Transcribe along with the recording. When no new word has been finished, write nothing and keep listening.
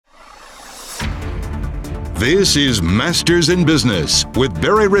This is Masters in Business with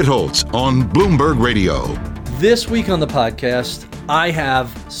Barry Ritholtz on Bloomberg Radio. This week on the podcast, I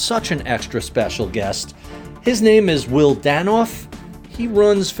have such an extra special guest. His name is Will Danoff. He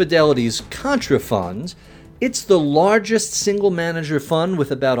runs Fidelity's Contrafund. It's the largest single manager fund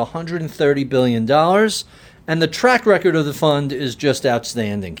with about $130 billion, and the track record of the fund is just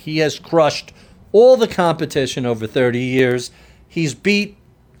outstanding. He has crushed all the competition over 30 years. He's beat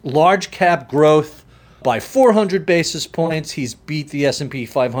large cap growth by 400 basis points. He's beat the S&P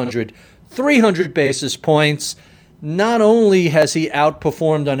 500 300 basis points. Not only has he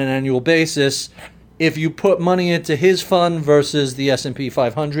outperformed on an annual basis, if you put money into his fund versus the S&P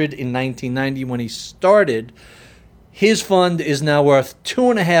 500 in 1990 when he started, his fund is now worth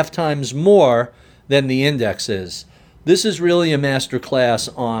 2.5 times more than the index is. This is really a masterclass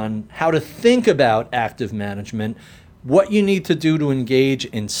on how to think about active management, what you need to do to engage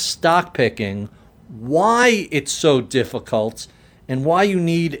in stock picking, why it's so difficult, and why you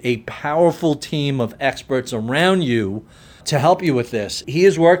need a powerful team of experts around you to help you with this. He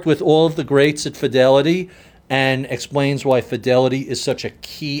has worked with all of the greats at Fidelity and explains why Fidelity is such a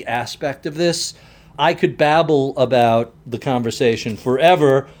key aspect of this. I could babble about the conversation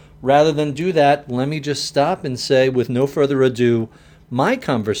forever. Rather than do that, let me just stop and say, with no further ado, my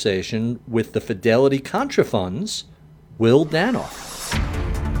conversation with the Fidelity Contrafund's Will Danoff.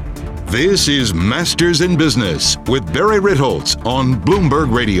 This is Masters in Business with Barry Ritholtz on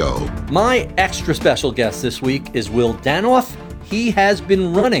Bloomberg Radio. My extra special guest this week is Will Danoff. He has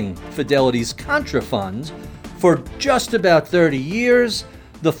been running Fidelity's Contrafund for just about 30 years.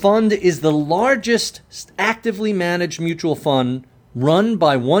 The fund is the largest actively managed mutual fund run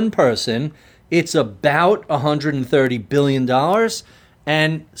by one person. It's about $130 billion.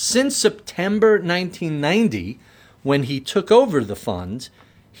 And since September 1990, when he took over the fund,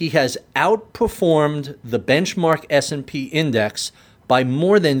 he has outperformed the benchmark S&P index by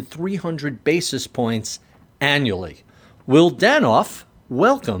more than 300 basis points annually. Will Danoff,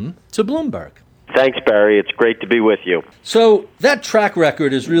 welcome to Bloomberg. Thanks, Barry. It's great to be with you. So that track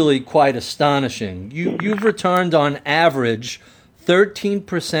record is really quite astonishing. You've returned on average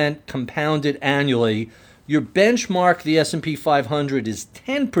 13% compounded annually. Your benchmark, the S&P 500, is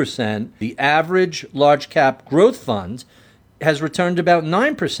 10%. The average large cap growth fund has returned about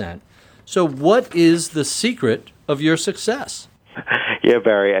 9%. So what is the secret of your success? Yeah,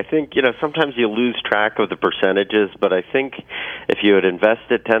 Barry, I think, sometimes you lose track of the percentages, but I think if you had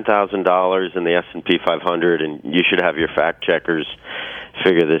invested $10,000 in the S&P 500, and you should have your fact checkers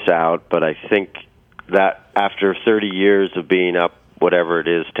figure this out, but I think that after 30 years of being up, whatever it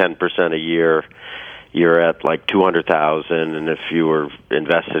is, 10% a year, you're at like 200,000, and if you were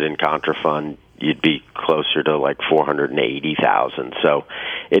invested in Contrafund, you'd be closer to like 480,000. So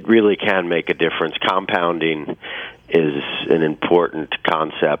it really can make a difference. Compounding is an important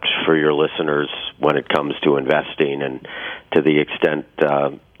concept for your listeners when it comes to investing, and to the extent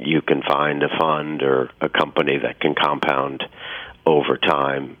you can find a fund or a company that can compound over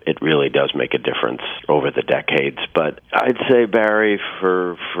time, it really does make a difference over the decades. But I'd say, Barry,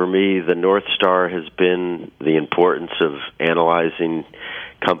 for me, the North Star has been the importance of analyzing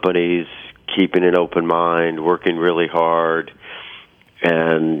companies, keeping an open mind, working really hard,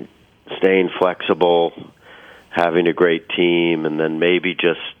 and staying flexible, having a great team, and then maybe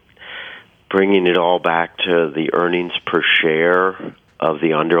just bringing it all back to the earnings per share of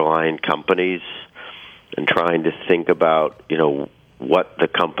the underlying companies and trying to think about, what the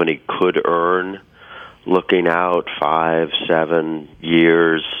company could earn looking out 5-7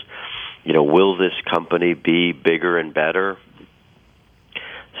 years. Will this company be bigger and better?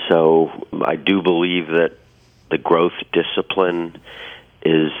 So I do believe that the growth discipline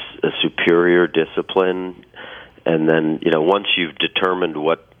is a superior discipline. And then, once you've determined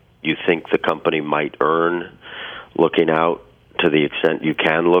what you think the company might earn, looking out to the extent you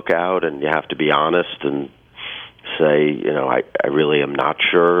can look out, and you have to be honest and say, I really am not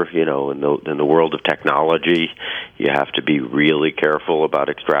sure. In the world of technology, you have to be really careful about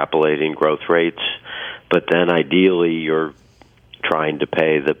extrapolating growth rates. But then ideally, you're trying to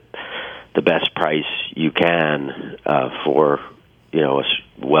pay the best price you can for a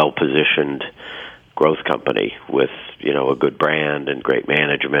well-positioned growth company with a good brand and great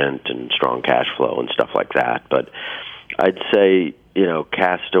management and strong cash flow and stuff like that. But I'd say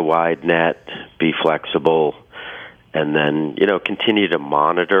cast a wide net, be flexible, and then continue to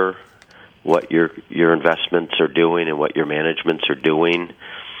monitor what your investments are doing and what your managements are doing.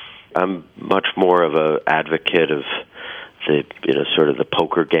 I'm much more of an advocate of the sort of the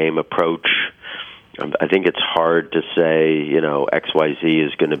poker game approach I think it's hard to say, XYZ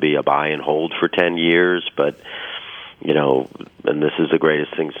is going to be a buy and hold for 10 years, but, and this is the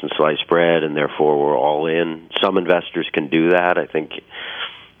greatest thing since sliced bread, and therefore we're all in. Some investors can do that. I think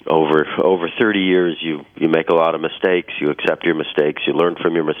over 30 years, you make a lot of mistakes, you accept your mistakes, you learn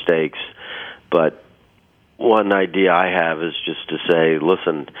from your mistakes. But one idea I have is just to say,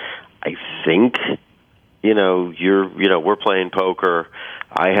 listen, I think, we're playing poker.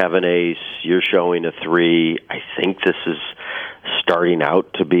 I have an ace. You're showing a 3. I think this is starting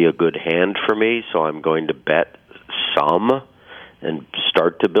out to be a good hand for me, so I'm going to bet some and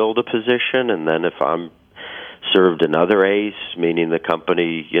start to build a position. And then if I'm served another ace, meaning the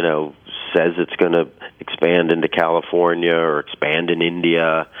company, says it's going to expand into California or expand in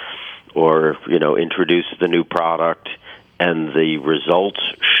India or, introduce the new product, and the results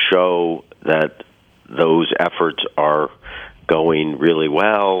show that those efforts are going really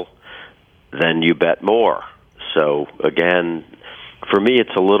well, then you bet more. So again, for me,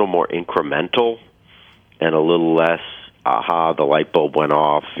 it's a little more incremental and a little less, the light bulb went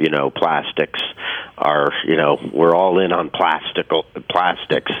off, plastics are, we're all in on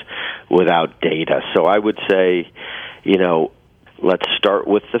plastics without data. So I would say, let's start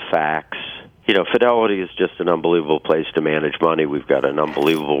with the facts. Fidelity is just an unbelievable place to manage money. We've got an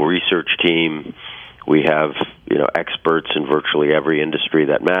unbelievable research team. We have, experts in virtually every industry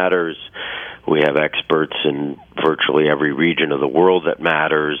that matters. We have experts in virtually every region of the world that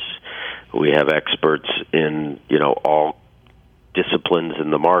matters. We have experts in, all disciplines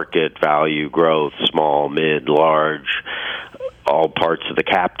in the market, value, growth, small, mid, large, all parts of the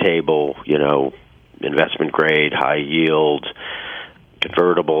cap table, investment grade, high yield,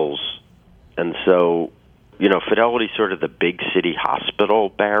 convertibles. And so, Fidelity's sort of the big city hospital,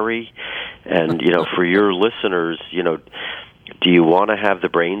 Barry. And, for your listeners, do you want to have the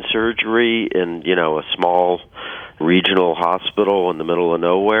brain surgery in, a small regional hospital in the middle of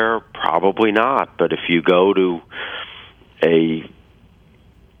nowhere? Probably not. But if you go to a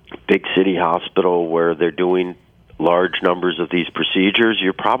big city hospital where they're doing large numbers of these procedures,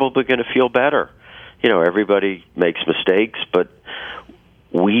 you're probably going to feel better. Everybody makes mistakes, but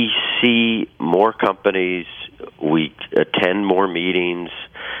we see more companies, we attend more meetings,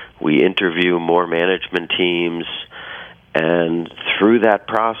 we interview more management teams, and through that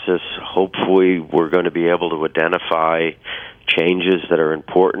process, hopefully we're going to be able to identify changes that are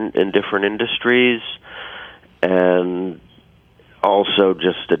important in different industries, and also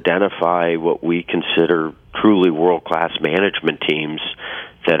just identify what we consider truly world-class management teams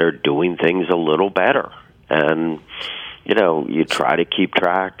that are doing things a little better. And you try to keep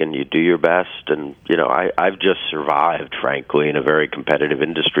track and you do your best. And, I've just survived, frankly, in a very competitive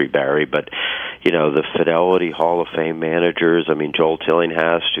industry, Barry. But, the Fidelity Hall of Fame managers, Joel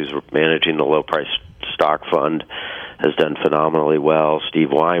Tillinghast, who's managing the low-price stock fund, has done phenomenally well. Steve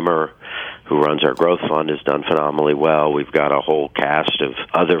Weimer, who runs our growth fund, has done phenomenally well. We've got a whole cast of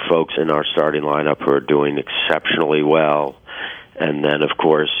other folks in our starting lineup who are doing exceptionally well. And then, of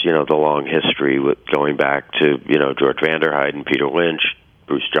course, the long history with going back to, George Vanderheiden, Peter Lynch,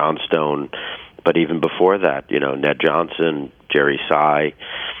 Bruce Johnstone, but even before that, Ned Johnson, Jerry Tsai.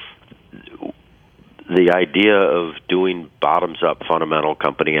 The idea of doing bottoms-up fundamental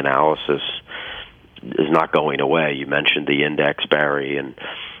company analysis is not going away. You mentioned the index, Barry, and,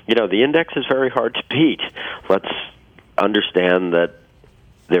 the index is very hard to beat. Let's understand that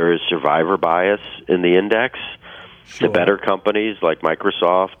there is survivor bias in the index. Sure. The better companies like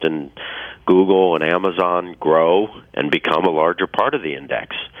Microsoft and Google and Amazon grow and become a larger part of the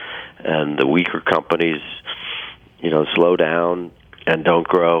index. And the weaker companies, slow down and don't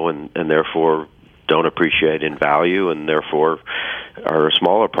grow and therefore don't appreciate in value and therefore are a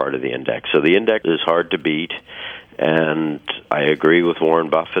smaller part of the index. So the index is hard to beat. And I agree with Warren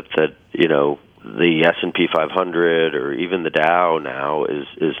Buffett that, the S&P 500 or even the Dow now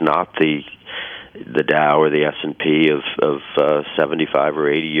is not the Dow or the S&P of 75 or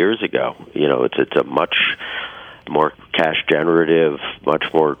 80 years ago. It's a much more cash generative, much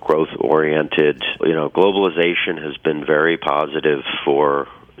more growth oriented. Globalization has been very positive for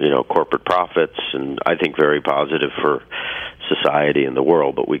corporate profits, and I think very positive for society and the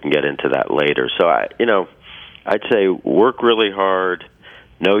world. But we can get into that later. So I'd say work really hard,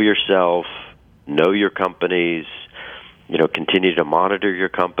 know yourself, know your companies. Continue to monitor your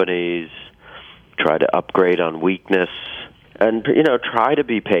companies. Try to upgrade on weakness, and try to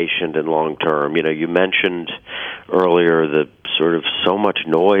be patient and long term. You mentioned earlier the sort of so much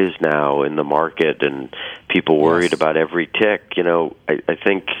noise now in the market, and people worried about every tick. I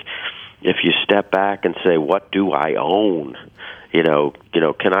think if you step back and say, what do I own?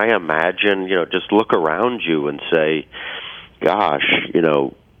 can I imagine, just look around you and say, gosh,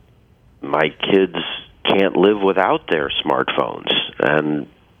 my kids can't live without their smartphones, and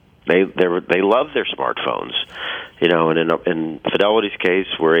they love their smartphones, and in Fidelity's case,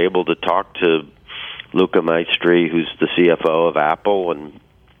 we're able to talk to Luca Maestri, who's the CFO of Apple, and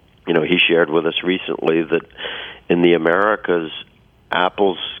he shared with us recently that in the Americas,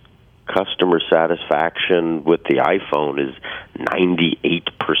 Apple's customer satisfaction with the iPhone is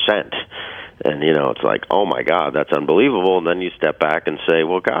 98%. And, it's like, oh, my God, that's unbelievable. And then you step back and say,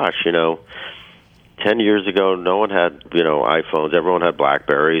 well, gosh, 10 years ago, no one had, iPhones. Everyone had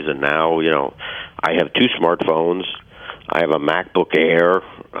BlackBerries. And now, I have 2 smartphones. I have a MacBook Air.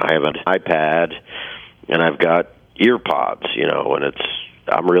 I have an iPad. And I've got earpods, and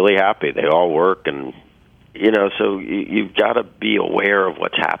I'm really happy. They all work. And, so you've got to be aware of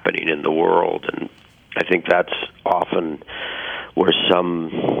what's happening in the world. And I think that's often where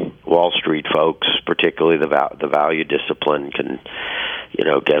some Wall Street folks, particularly the value discipline, can,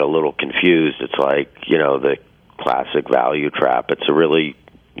 get a little confused. It's like, the classic value trap. It's a really,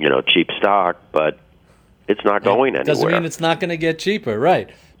 cheap stock, but it's not going anywhere. Doesn't mean it's not going to get cheaper, right?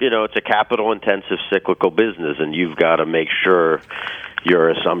 It's a capital-intensive cyclical business, and you've got to make sure your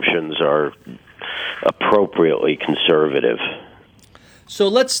assumptions are appropriately conservative. So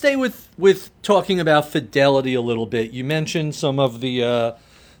let's stay with talking about Fidelity a little bit. You mentioned some of the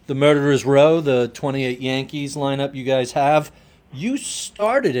Murderers Row, the 28 Yankees lineup you guys have. You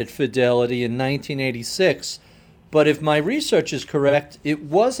started at Fidelity in 1986, but if my research is correct, it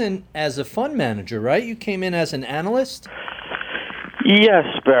wasn't as a fund manager, right? You came in as an analyst? Yes,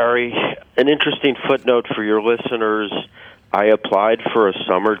 Barry. An interesting footnote for your listeners. I applied for a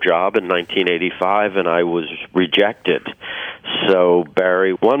summer job in 1985, and I was rejected. So,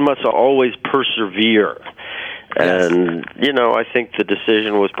 Barry, one must always persevere. Yes. And, I think the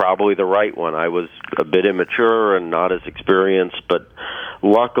decision was probably the right one. I was a bit immature and not as experienced, but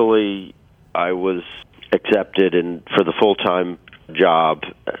luckily I was accepted for the full-time job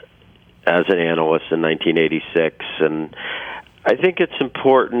as an analyst in 1986. And I think it's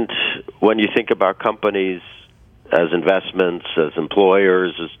important when you think about companies as investments, as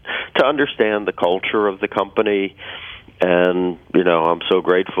employers, is to understand the culture of the company. And, I'm so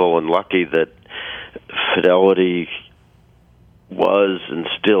grateful and lucky that Fidelity was and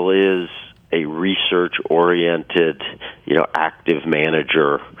still is a research-oriented, active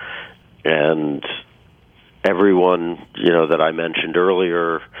manager. And everyone, that I mentioned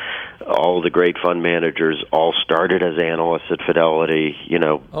earlier, all the great fund managers all started as analysts at Fidelity,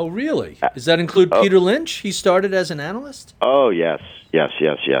 Oh, really? Does that include Peter Lynch? He started as an analyst? Oh, yes.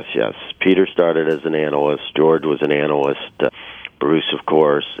 Peter started as an analyst. George was an analyst. Bruce, of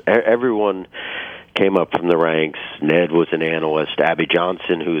course. Everyone came up from the ranks. Ned was an analyst. Abby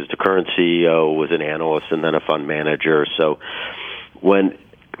Johnson, who is the current CEO, was an analyst and then a fund manager. So when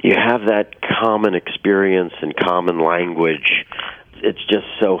you have that common experience and common language, it's just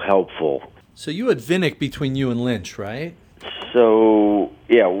so helpful. So you had Vinnick between you and Lynch, right? So,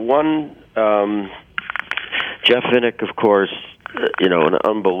 yeah, Jeff Vinnick, of course, an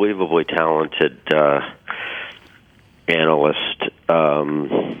unbelievably talented analyst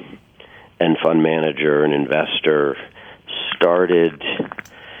and fund manager and investor, started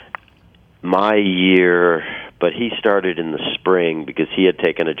my year, but he started in the spring because he had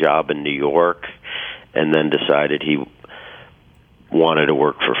taken a job in New York and then decided he wanted to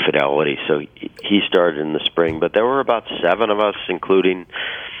work for Fidelity. So he started in the spring, but there were about 7 of us, including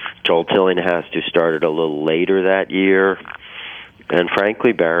Joel Tillinghast, who started a little later that year. And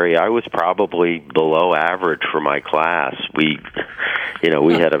frankly, Barry, I was probably below average for my class. We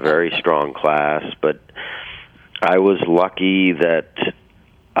had a very strong class, but I was lucky that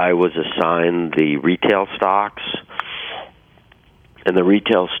I was assigned the retail stocks. And the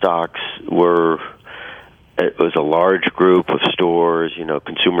retail stocks it was a large group of stores.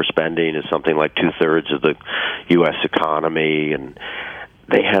 Consumer spending is something like 2/3 of the U.S. economy, and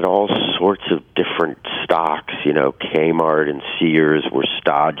they had all sorts of different stocks. Kmart and Sears were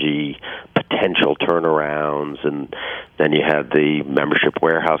stodgy potential turnarounds, and then you had the membership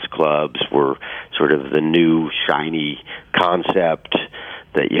warehouse clubs were sort of the new shiny concept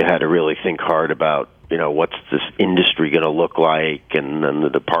that you had to really think hard about. What's this industry going to look like? And then the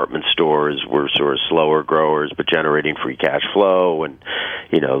department stores were sort of slower growers, but generating free cash flow. And,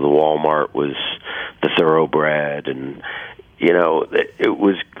 the Walmart was the thoroughbred. And, it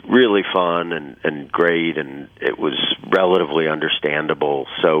was really fun and great, and it was relatively understandable.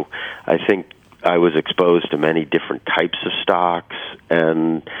 So I think I was exposed to many different types of stocks.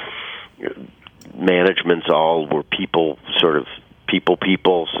 And managements all were people, so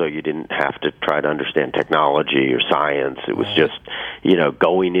you didn't have to try to understand technology or science. It was just,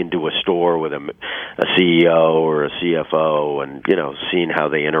 going into a store with a CEO or a CFO and, seeing how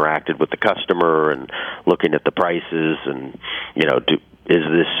they interacted with the customer and looking at the prices and, is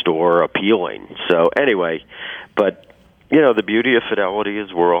this store appealing? So anyway, but, the beauty of Fidelity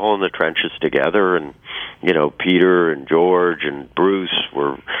is we're all in the trenches together, and, Peter and George and Bruce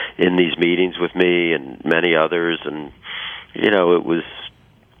were in these meetings with me and many others, and, it was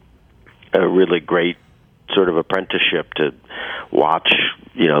a really great sort of apprenticeship to watch,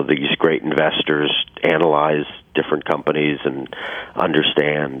 these great investors analyze different companies and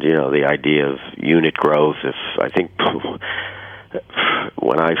understand, the idea of unit growth. I think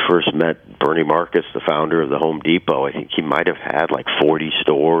when I first met Bernie Marcus, the founder of the Home Depot, I think he might have had like 40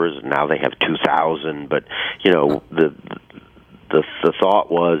 stores, and now they have 2,000. But, the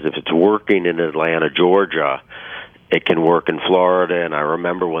thought was, if it's working in Atlanta, Georgia, it can work in Florida. And I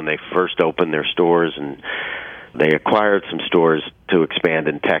remember when they first opened their stores, and they acquired some stores to expand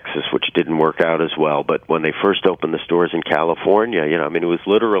in Texas, which didn't work out as well. But when they first opened the stores in California, it was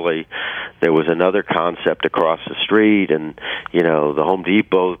literally, there was another concept across the street, and, the Home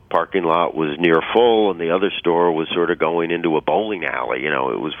Depot parking lot was near full, and the other store was sort of going into a bowling alley. It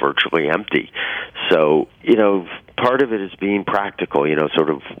was virtually empty. So, part of it is being practical, sort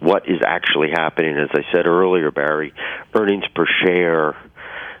of what is actually happening. As I said earlier, Barry, earnings per share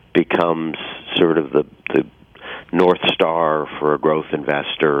becomes sort of the North Star for a growth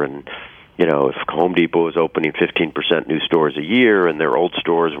investor. And, if Home Depot was opening 15% new stores a year and their old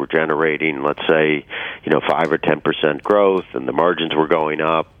stores were generating, let's say, 5 or 10% growth, and the margins were going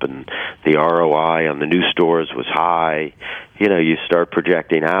up and the ROI on the new stores was high, you start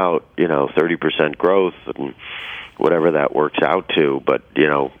projecting out, 30% growth and whatever that works out to. But,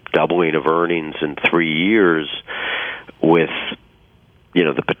 doubling of earnings in 3 years with,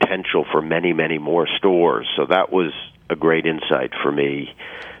 the potential for many, many more stores. So that was a great insight for me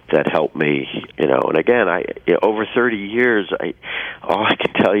that helped me, and again, over 30 years, all I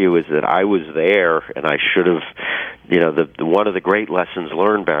can tell you is that I was there, and I should have, one of the great lessons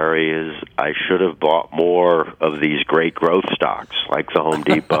learned, Barry, is I should have bought more of these great growth stocks, like the Home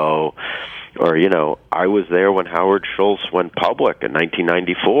Depot, or, I was there when Howard Schultz went public in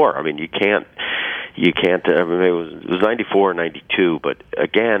 1994. I mean, you can't, I mean, it was 94 or 92, but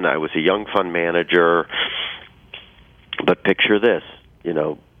again, I was a young fund manager, but picture this,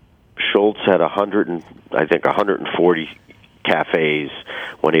 Schultz had 140 cafes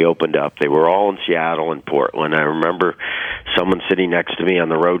when he opened up. They were all in Seattle and Portland. I remember someone sitting next to me on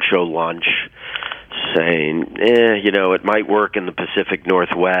the roadshow lunch saying, it might work in the Pacific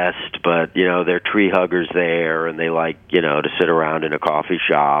Northwest, but, they're tree huggers there, and they like, to sit around in a coffee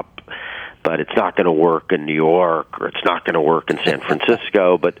shop, but it's not going to work in New York, or it's not going to work in San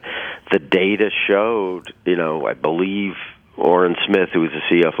Francisco. But the data showed, I believe Orrin Smith, who was the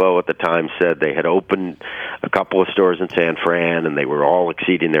CFO at the time, said they had opened a couple of stores in San Fran, and they were all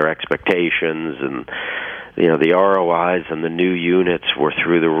exceeding their expectations, and the ROIs on the new units were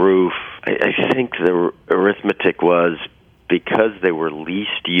through the roof. I think the arithmetic was, because they were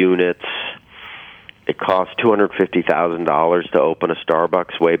leased units, it cost $250,000 to open a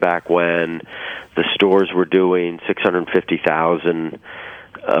Starbucks way back when. The stores were doing $650,000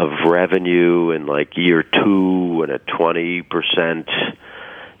 of revenue in like year 2 and a 20%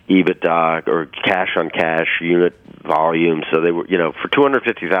 EBITDA or cash on cash unit volume. So they were, for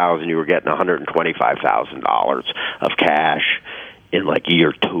 $250,000, you were getting $125,000 of cash in like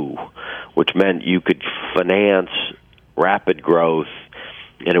year 2, which meant you could finance rapid growth,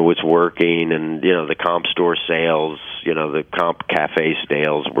 and it was working. And the comp store sales, the comp cafe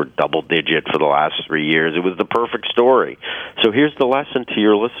sales were double digit for the last 3 years. It was the perfect story. So here's the lesson to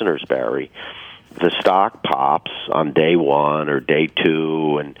your listeners, Barry. The stock pops on day 1 or day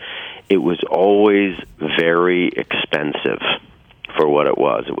 2, and it was always very expensive for what it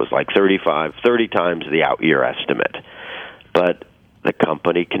was. It was like 30 times the out-year estimate. But the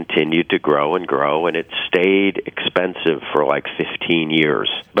company continued to grow and grow, and it stayed expensive for like 15 years.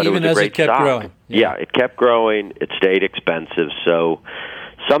 But even it was a great it kept stock. Growing. Yeah, it kept growing. It stayed expensive. So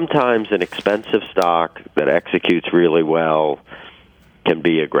sometimes an expensive stock that executes really well can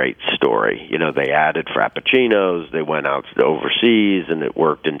be a great story. They added Frappuccinos, they went out overseas, and it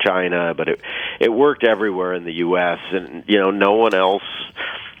worked in China, but it worked everywhere in the U.S., and, no one else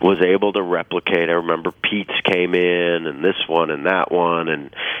was able to replicate. I remember Pete's came in, and this one and that one, and,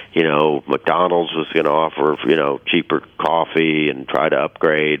 McDonald's was going to offer, cheaper coffee and try to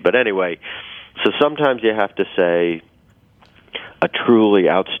upgrade. But anyway, so sometimes you have to say, a truly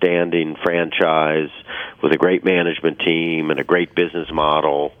outstanding franchise with a great management team and a great business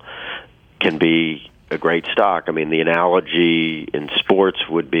model can be a great stock. I mean, the analogy in sports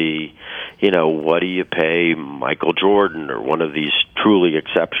would be, what do you pay Michael Jordan or one of these truly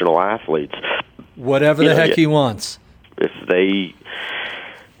exceptional athletes? Whatever the heck he wants. If they,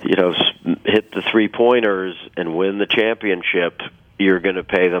 hit the three-pointers and win the championship, you're going to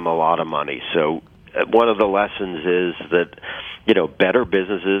pay them a lot of money. So one of the lessons is that, better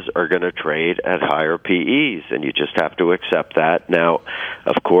businesses are going to trade at higher PEs, and you just have to accept that. Now,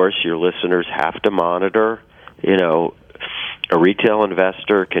 of course, your listeners have to monitor, a retail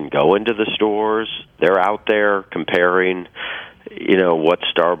investor can go into the stores. They're out there comparing, what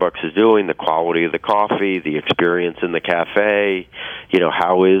Starbucks is doing, the quality of the coffee, the experience in the cafe,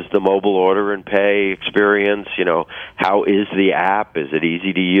 how is the mobile order and pay experience, how is the app, is it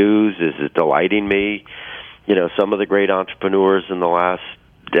easy to use, is it delighting me? Some of the great entrepreneurs in the last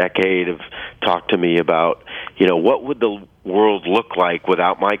decade have talked to me about, what would the world look like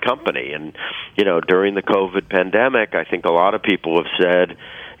without my company? And, during the COVID pandemic, I think a lot of people have said,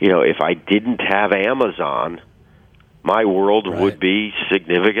 if I didn't have Amazon, my world would be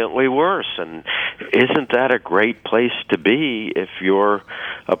significantly worse. And isn't that a great place to be if you're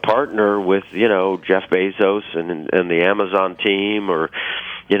a partner with, Jeff Bezos and the Amazon team, or,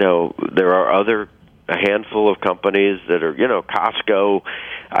 there are a handful of companies that are, Costco,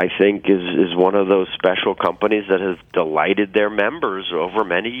 I think, is one of those special companies that has delighted their members over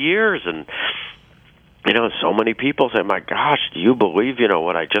many years. And, so many people say, my gosh, do you believe,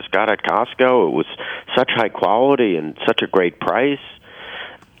 what I just got at Costco? It was such high quality and such a great price.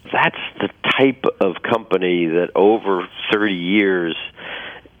 That's the type of company that over 30 years,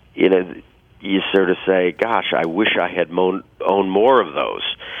 you sort of say, gosh, I wish I had owned more of those.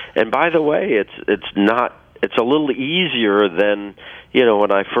 And by the way, it's a little easier than,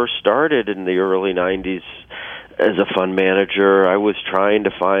 when I first started in the early 90s as a fund manager, I was trying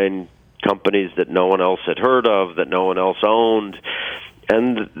to find companies that no one else had heard of, that no one else owned.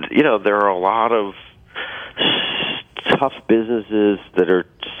 And, there are a lot of tough businesses that are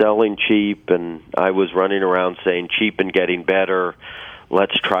selling cheap, and I was running around saying cheap and getting better.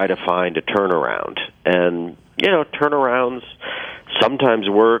 Let's try to find a turnaround. And, turnarounds sometimes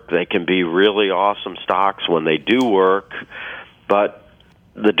work. They can be really awesome stocks when they do work, but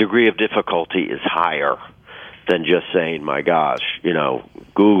the degree of difficulty is higher than just saying, my gosh,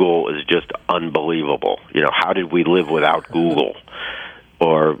 Google is just unbelievable. How did we live without Google?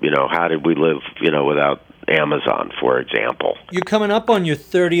 Or, how did we live, without Amazon, for example? You're coming up on your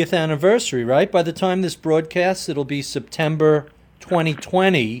 30th anniversary, right? By the time this broadcasts, it'll be September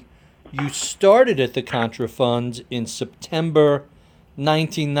 2020. You started at the Contrafund in September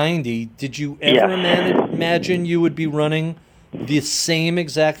 1990. Did you ever imagine you would be running the same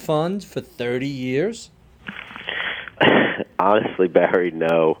exact fund for 30 years? Honestly, Barry,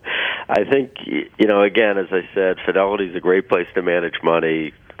 no. I think, again, as I said, Fidelity is a great place to manage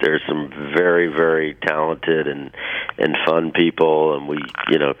money. There's some very, very talented and fun people, and we,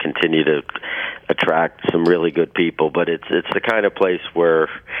 continue to attract some really good people. But it's the kind of place where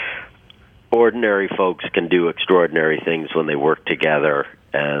ordinary folks can do extraordinary things when they work together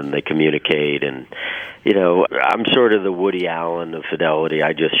and they communicate. And, I'm sort of the Woody Allen of Fidelity.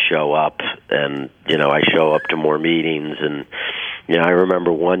 I just show up, and, I show up to more meetings. And, I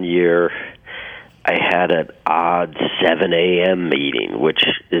remember one year I had an odd 7 a.m. meeting, which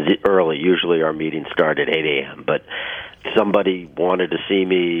is early. Usually our meetings start at 8 a.m., but somebody wanted to see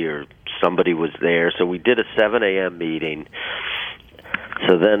me or somebody was there. So we did a 7 a.m. meeting.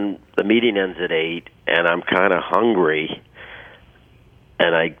 So then the meeting ends at 8, and I'm kind of hungry,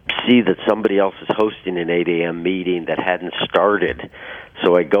 and I see that somebody else is hosting an 8 a.m. meeting that hadn't started.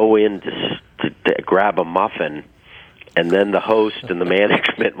 So I go in to grab a muffin, and then the host and the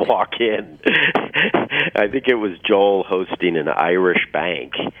management walk in. I think it was Joel hosting an Irish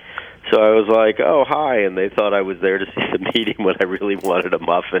bank. So I was like, oh, hi, and they thought I was there to see the meeting when I really wanted a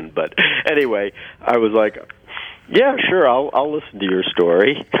muffin. But anyway, I was like, yeah, sure, I'll listen to your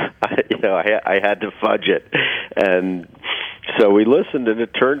story. I had to fudge it. And so we listened, and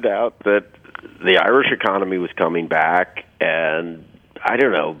it turned out that the Irish economy was coming back, and I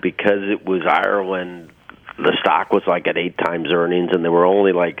don't know, because it was Ireland, the stock was like at 8 times earnings, and there were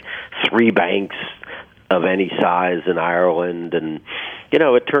only like 3 banks of any size in Ireland. And,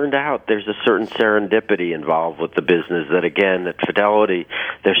 it turned out there's a certain serendipity involved with the business that, again, at Fidelity,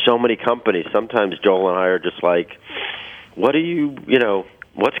 there's so many companies. Sometimes Joel and I are just like, what do you,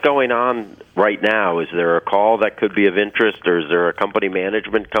 what's going on right now? Is there a call that could be of interest, or is there a company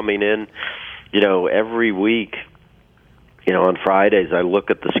management coming in? Every week on Fridays, I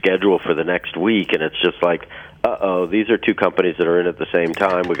look at the schedule for the next week, and it's just like, these are two companies that are in at the same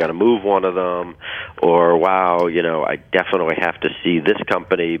time. We got to move one of them. Or, wow, I definitely have to see this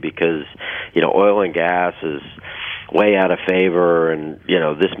company because, oil and gas is way out of favor, and,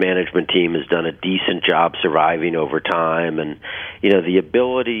 this management team has done a decent job surviving over time. And, the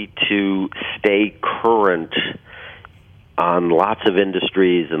ability to stay current on lots of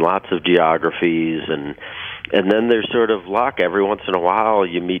industries and lots of geographies, and then there's sort of luck. Every once in a while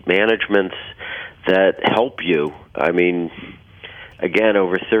you meet managements that help you. I mean, again,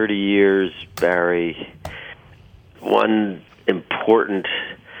 over 30 years, Barry, one important,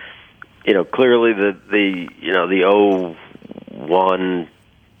 clearly the 01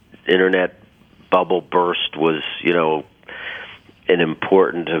 internet bubble burst was, an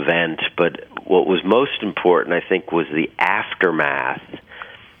important event, but what was most important, I think, was the aftermath.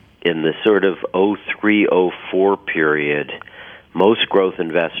 In the sort of 03, 04 period, most growth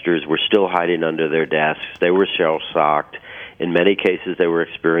investors were still hiding under their desks. They were shell-shocked. In many cases, they were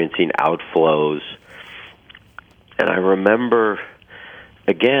experiencing outflows. And I remember,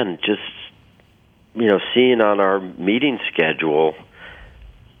 again, just, seeing on our meeting schedule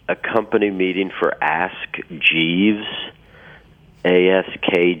a company meeting for Ask Jeeves,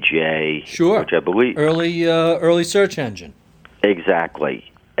 ASKJ, sure, which I believe early search engine.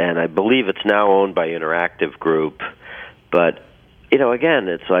 Exactly, and I believe it's now owned by Interactive Group. But again,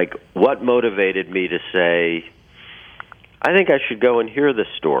 it's like, what motivated me to say, I think I should go and hear this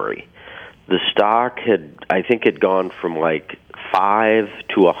story. The stock had gone from like 5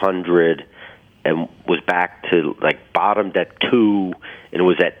 to 100, and was back to bottomed at 2 and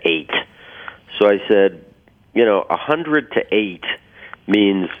was at 8. So I said, 100 to 8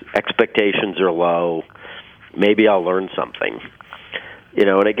 means expectations are low. Maybe I'll learn something.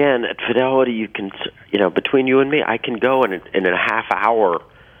 And again, at Fidelity, you can, between you and me, I can go in a half hour,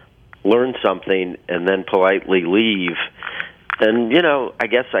 learn something, and then politely leave. And, I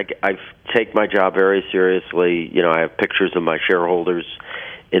guess I take my job very seriously. I have pictures of my shareholders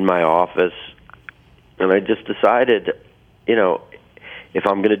in my office. And I just decided, if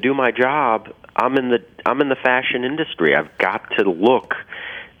I'm going to do my job, I'm in the fashion industry. I've got to look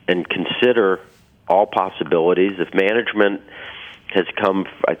and consider all possibilities. If management has come,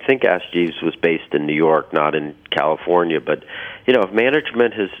 I think Ask Jeeves was based in New York, not in California, but if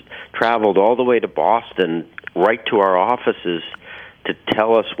management has traveled all the way to Boston, right to our offices to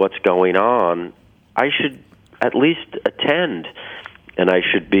tell us what's going on, I should at least attend. And I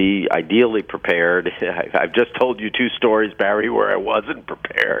should be ideally prepared. I've just told you 2 stories, Barry, where I wasn't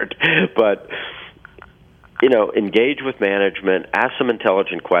prepared. But, engage with management, ask some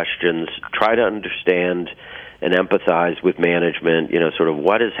intelligent questions, try to understand and empathize with management, sort of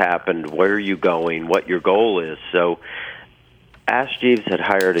what has happened, where are you going, what your goal is. So Ask Jeeves had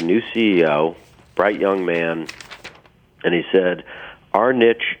hired a new CEO, bright young man, and he said, our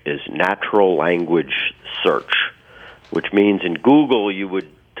niche is natural language search, which means in Google you would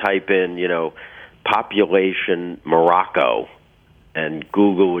type in, population Morocco, and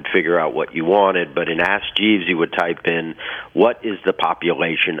Google would figure out what you wanted. But in Ask Jeeves, you would type in, what is the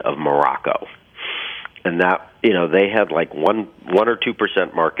population of Morocco? And that, they had like 1 or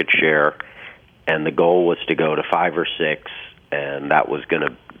 2% market share, and the goal was to go to 5 or 6, and that was going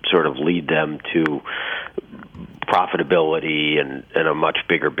to sort of lead them to profitability and a much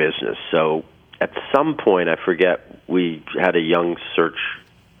bigger business. So at some point, I forget, we had a young search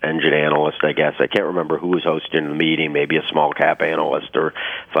engine analyst, I guess. I can't remember who was hosting the meeting, maybe a small cap analyst or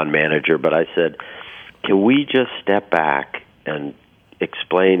fund manager. But I said, can we just step back and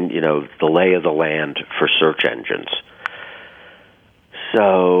explain, the lay of the land for search engines?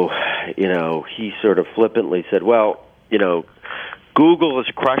 So, he sort of flippantly said, well, Google is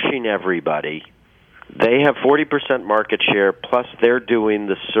crushing everybody. They have 40% market share, plus they're doing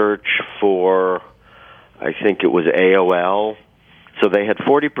the search for, I think it was AOL. So they had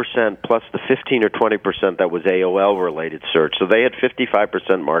 40% plus the 15 or 20% that was AOL-related search. So they had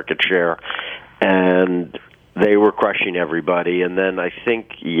 55% market share, and they were crushing everybody. And then I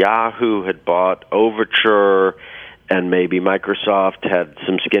think Yahoo had bought Overture, and maybe Microsoft had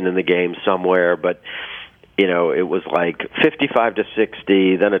some skin in the game somewhere, but it was like 55 to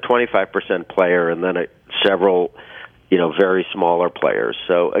 60, then a 25% player, and then several, very smaller players.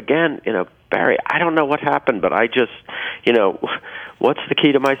 So again, Barry, I don't know what happened, but I just, what's the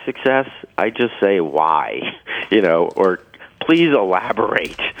key to my success? I just say why, or please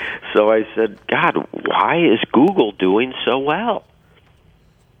elaborate. So I said, God, why is Google doing so well?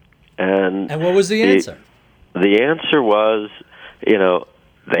 And what was the answer? The answer was,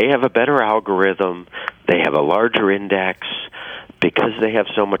 they have a better algorithm. They have a larger index. Because they have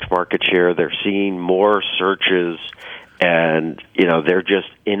so much market share, they're seeing more searches, and, they're just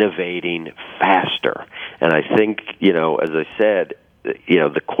innovating faster. And I think, as I said,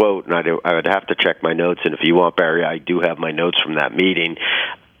 the quote, and I would have to check my notes, and if you want, Barry, I do have my notes from that meeting.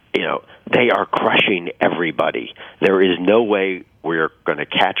 They are crushing everybody. There is no way we're going to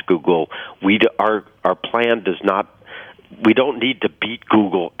catch Google. Our plan does not. We don't need to beat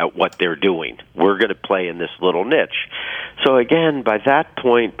Google at what they're doing. We're going to play in this little niche. So again, by that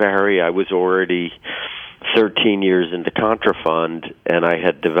point, Barry, I was already 13 years into Contrafund, and I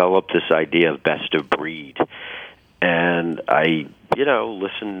had developed this idea of best of breed. And I,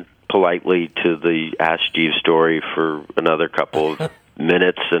 listened politely to the Ask Jeeves story for another couple of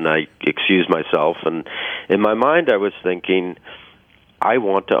minutes, and I excused myself. And in my mind, I was thinking, I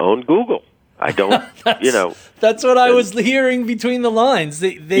want to own Google. I don't, That's what I was hearing between the lines.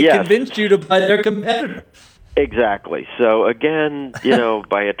 They yes. convinced you to buy their competitor. Exactly. So again,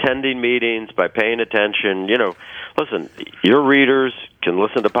 by attending meetings, by paying attention, listen, your readers can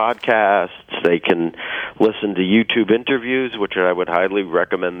listen to podcasts. They can listen to YouTube interviews, which I would highly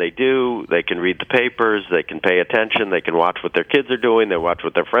recommend they do. They can read the papers. They can pay attention. They can watch what their kids are doing. They watch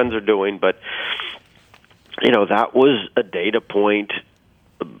what their friends are doing. But, that was a data point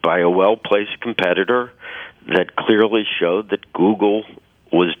by a well-placed competitor that clearly showed that Google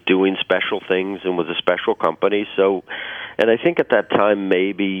was doing special things and was a special company. So, and I think at that time,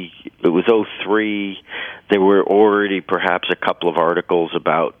 maybe it was 2003, there were already perhaps a couple of articles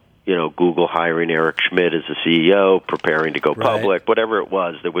about, Google hiring Eric Schmidt as the CEO, preparing to go public, whatever it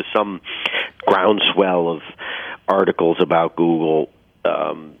was. There was some groundswell of articles about Google.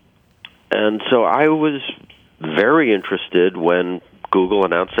 And so I was very interested when Google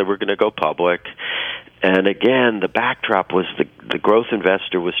announced they were going to go public. And again, the backdrop was the growth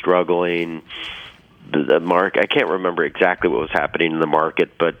investor was struggling. The market, I can't remember exactly what was happening in the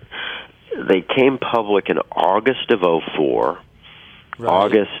market, but they came public in August of 2004. Right.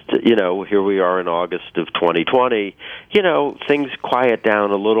 August, here we are in August of 2020. Things quiet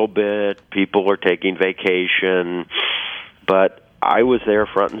down a little bit. People are taking vacation. But I was there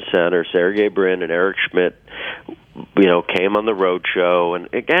front and center. Sergey Brin and Eric Schmidt, came on the road show.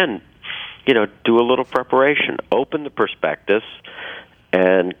 And again, do a little preparation. Open the prospectus.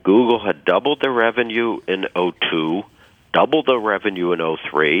 And Google had doubled their revenue in 2002, doubled their revenue in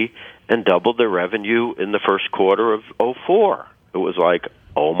 2003, and doubled their revenue in the first quarter of 2004. It was like,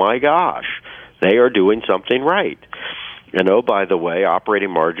 oh my gosh, they are doing something right. And oh, by the way, operating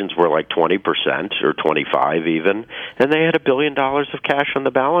margins were like 20% or 25 even, and they had $1 billion of cash on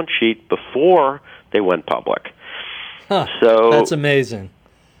the balance sheet before they went public. Huh, so that's amazing.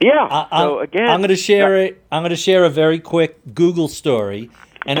 Yeah. So again, I'm going to share a very quick Google story,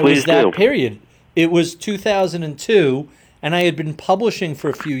 and it was that period. It was 2002, and I had been publishing for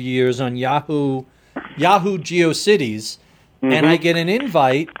a few years on Yahoo GeoCities, and I get an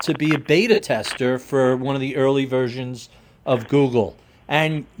invite to be a beta tester for one of the early versions of Google.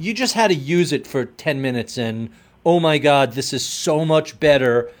 And you just had to use it for 10 minutes, and oh my God, this is so much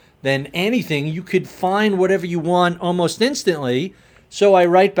better than anything. You could find whatever you want almost instantly. So I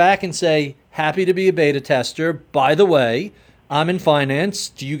write back and say, happy to be a beta tester. By the way, I'm in finance.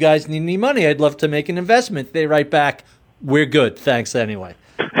 Do you guys need any money? I'd love to make an investment. They write back, we're good. Thanks anyway.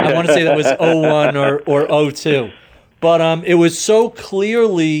 I want to say that was 01 or 02. But it was so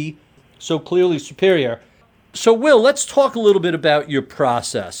clearly superior. So, Will, let's talk a little bit about your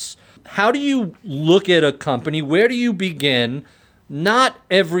process. How do you look at a company? Where do you begin? Not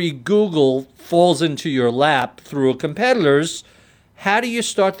every Google falls into your lap through a competitor's. How do you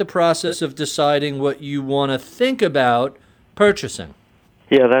start the process of deciding what you want to think about purchasing?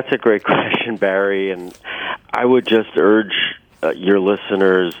 Yeah, that's a great question, Barry. And I would just urge your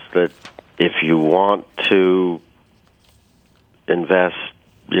listeners that if you want to invest,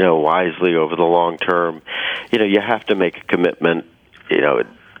 wisely over the long term, you have to make a commitment.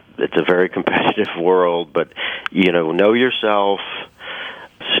 It's a very competitive world, but, know yourself.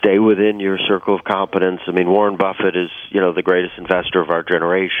 Stay within your circle of competence. I mean, Warren Buffett is, the greatest investor of our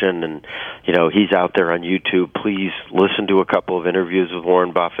generation, and, he's out there on YouTube. Please listen to a couple of interviews with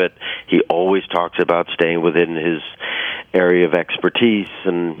Warren Buffett. He always talks about staying within his area of expertise,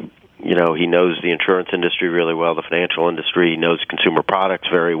 and, he knows the insurance industry really well, the financial industry. He knows consumer products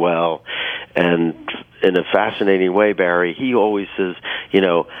very well. And in a fascinating way, Barry, he always says,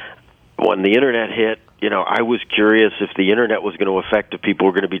 when the Internet hit, I was curious if the Internet was going to affect if people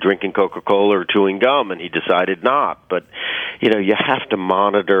were going to be drinking Coca-Cola or chewing gum, and he decided not. But, you have to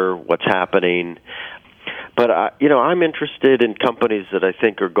monitor what's happening. But I'm interested in companies that I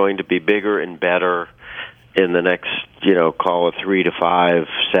think are going to be bigger and better in the next, call it 3 to 5,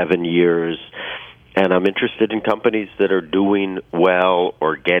 7 years. And I'm interested in companies that are doing well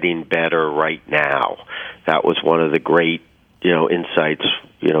or getting better right now. That was one of the great, insights,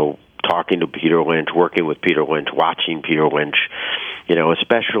 talking to Peter Lynch, working with Peter Lynch, watching Peter Lynch,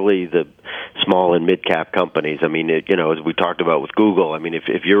 especially the small and mid-cap companies. I mean, as we talked about with Google, I mean,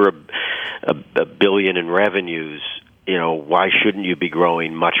 if you're a billion in revenues, why shouldn't you be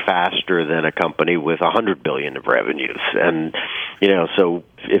growing much faster than a company with $100 billion of revenues? And, so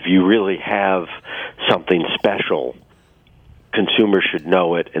if you really have something special, consumers should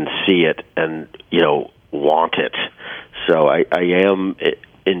know it and see it and, want it. So I am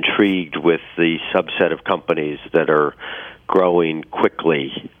intrigued with the subset of companies that are growing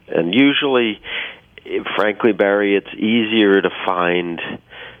quickly. And usually, frankly, Barry, it's easier to find,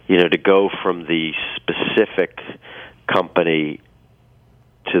 to go from the specific company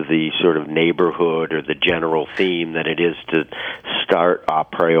to the sort of neighborhood or the general theme than it is to start a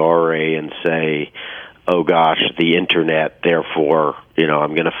priori and say, oh gosh, the internet, therefore,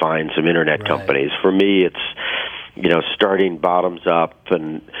 I'm going to find some internet companies. For me, it's, starting bottoms up.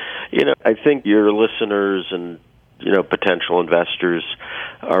 And, I think your listeners and, potential investors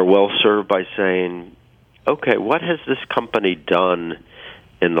are well served by saying, okay, what has this company done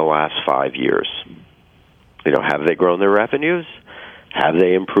in the last 5 years? Have they grown their revenues? Have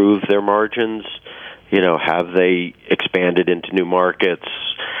they improved their margins? Have they expanded into new markets?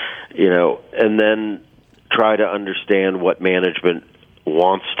 And then try to understand what management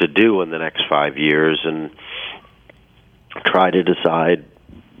wants to do in the next 5 years and try to decide,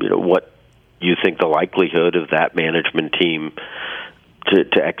 what you think the likelihood of that management team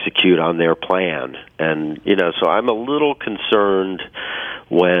to execute on their plan. And, so I'm a little concerned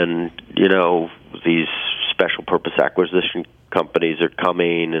when, these special purpose acquisition companies are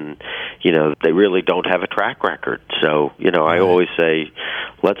coming and, they really don't have a track record. So, I always say,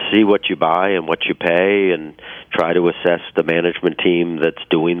 let's see what you buy and what you pay and try to assess the management team that's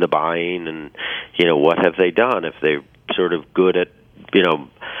doing the buying and, what have they done? If they're sort of good at,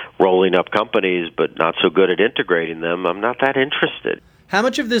 rolling up companies but not so good at integrating them, I'm not that interested. How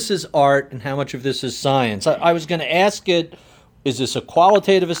much of this is art and how much of this is science? I was going to ask it, is this a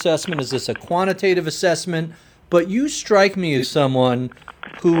qualitative assessment? Is this a quantitative assessment? But you strike me as someone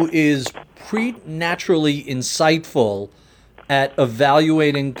who is preternaturally insightful at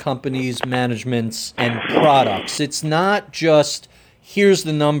evaluating companies' managements and products. It's not just, here's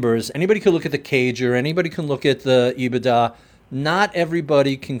the numbers. Anybody can look at the CAGR, anybody can look at the EBITDA. Not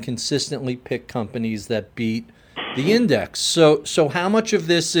everybody can consistently pick companies that beat the index. So how much of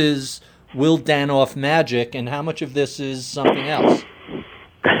this is Will Danoff magic and how much of this is something else?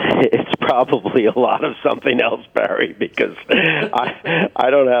 It's probably a lot of something else, Barry, because I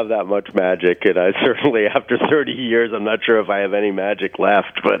don't have that much magic, and I certainly, after 30 years, I'm not sure if I have any magic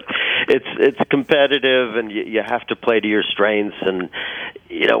left. But it's competitive, and you have to play to your strengths. And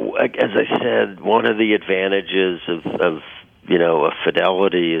as I said, one of the advantages of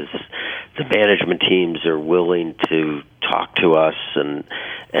Fidelity is the management teams are willing to talk to us and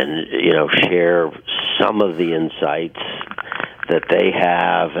share some of the insights that they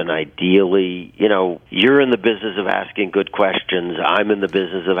have, and ideally, you're in the business of asking good questions. I'm in the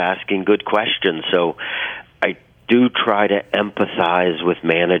business of asking good questions. So I do try to empathize with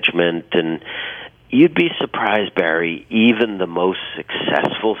management, and you'd be surprised, Barry, even the most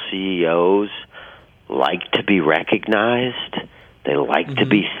successful CEOs like to be recognized. They like to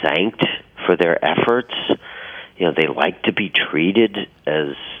be thanked for their efforts. They like to be treated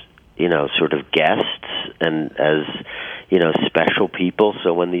as, sort of guests and as, special people.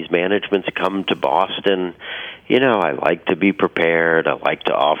 So when these managements come to Boston, I like to be prepared. I like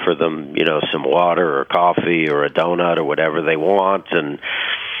to offer them, some water or coffee or a donut or whatever they want. And,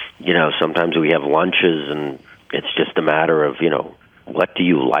 sometimes we have lunches and it's just a matter of, what do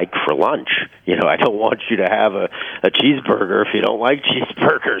you like for lunch? I don't want you to have a cheeseburger if you don't like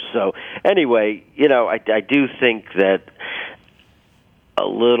cheeseburgers. So anyway, I do think that a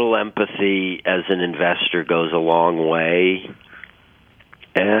little empathy as an investor goes a long way.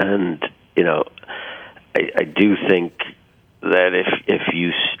 And, I do think that if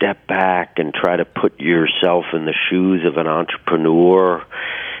you step back and try to put yourself in the shoes of an entrepreneur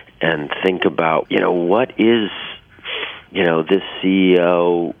and think about, what is this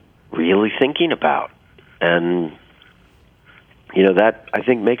CEO really thinking about? And, that I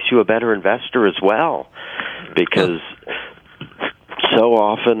think makes you a better investor as well, because so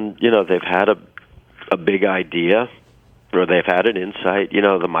often, they've had a big idea or they've had an insight,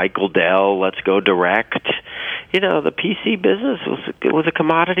 the Michael Dell, let's go direct, the PC business was a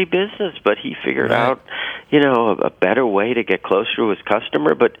commodity business, but he figured out, a better way to get closer to his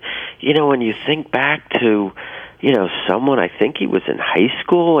customer. But, when you think back to, someone, I think he was in high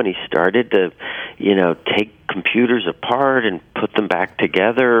school and he started to, take computers apart and put them back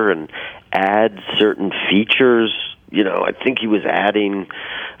together and add certain features. I think he was adding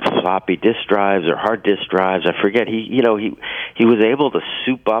floppy disk drives or hard disk drives. I forget. He was able to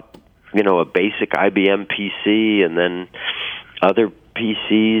soup up, a basic IBM PC and then other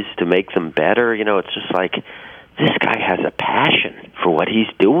PCs to make them better. It's just like this guy has a passion for what he's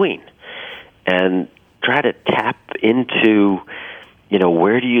doing, and try to tap into,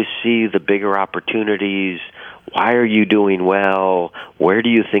 where do you see the bigger opportunities? Why are you doing well? Where do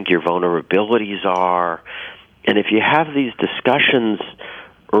you think your vulnerabilities are? And if you have these discussions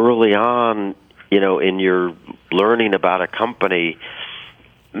early on, in your learning about a company,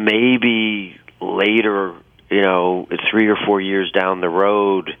 maybe later, 3 or 4 years down the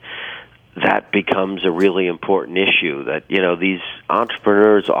road, that becomes a really important issue. That, these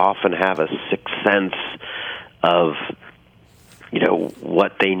entrepreneurs often have a sixth sense of,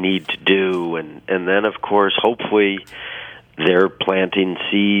 what they need to do. And then, of course, hopefully they're planting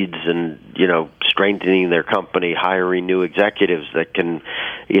seeds and, strengthening their company, hiring new executives that can,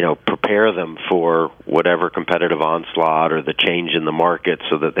 prepare them for whatever competitive onslaught or the change in the market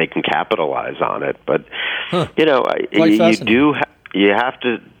so that they can capitalize on it. But, you have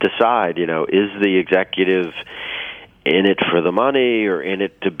to decide, is the executive in it for the money or in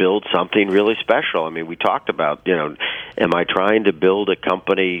it to build something really special? I mean, we talked about, am I trying to build a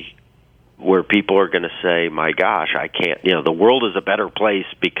company where people are going to say, my gosh, I can't, the world is a better place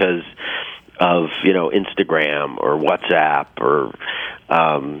because of, Instagram or WhatsApp or,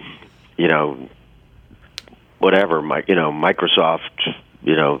 whatever, Microsoft,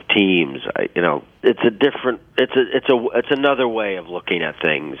 Teams, it's another way of looking at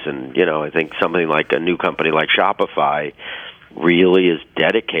things. And, I think something like a new company like Shopify really is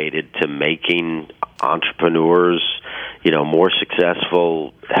dedicated to making entrepreneurs, more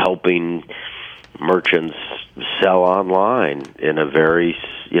successful, helping merchants sell online in a very,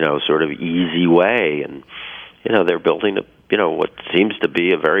 sort of easy way. And, they're building what seems to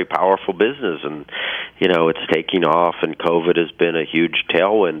be a very powerful business, and, it's taking off, and COVID has been a huge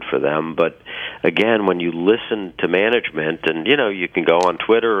tailwind for them. But again, when you listen to management, and, you can go on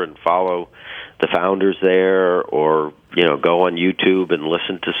Twitter and follow the founders there, or, go on YouTube and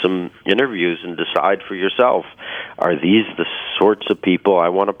listen to some interviews and decide for yourself, are these the sorts of people I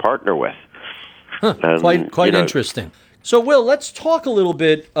want to partner with? Quite interesting. So, Will, let's talk a little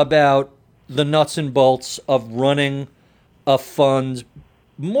bit about the nuts and bolts of running a fund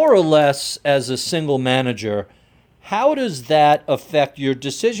more or less as a single manager. How does that affect your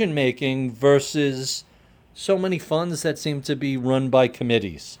decision making versus so many funds that seem to be run by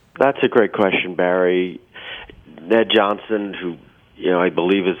committees? That's a great question, Barry. Ned Johnson, who I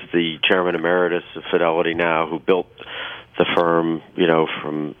believe is the chairman emeritus of Fidelity now, who built the firm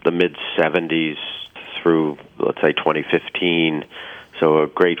from the mid 70s through, let's say, 2015, so a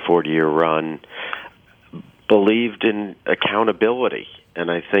great 40-year run, believed in accountability. And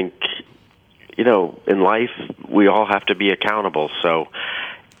I think, in life, we all have to be accountable. So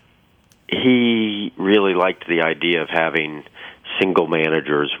he really liked the idea of having single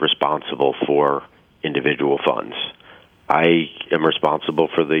managers responsible for individual funds. I am responsible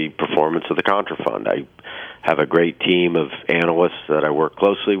for the performance of the Contrafund. I have a great team of analysts that I work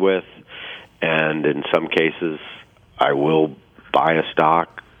closely with, and in some cases, I will buy a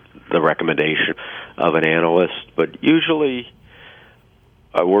stock, the recommendation of an analyst, but usually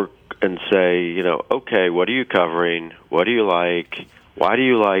I work and say, okay, what are you covering? What do you like? Why do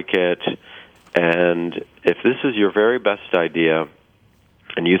you like it? And if this is your very best idea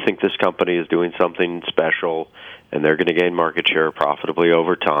and you think this company is doing something special and they're going to gain market share profitably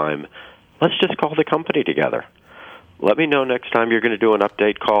over time, let's just call the company together. Let me know next time you're going to do an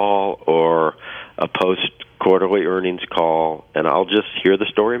update call or a post-quarterly earnings call, and I'll just hear the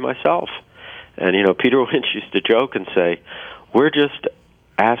story myself. And, Peter Lynch used to joke and say, we're just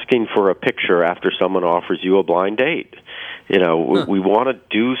asking for a picture after someone offers you a blind date. We want to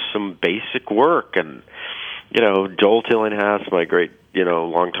do some basic work. And, Joel Tillinghast, my great,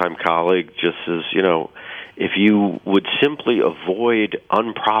 longtime colleague, just says, if you would simply avoid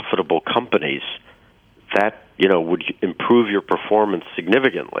unprofitable companies, that, would improve your performance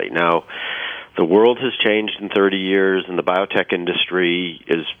significantly. Now, the world has changed in 30 years, and the biotech industry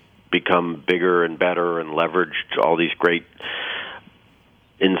has become bigger and better and leveraged all these great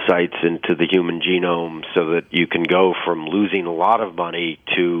insights into the human genome so that you can go from losing a lot of money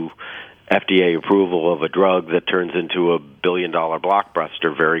to FDA approval of a drug that turns into a billion-dollar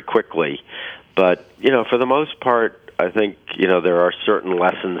blockbuster very quickly. But, for the most part, I think, there are certain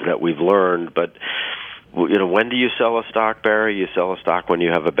lessons that we've learned. But, when do you sell a stock, Barry? You sell a stock when you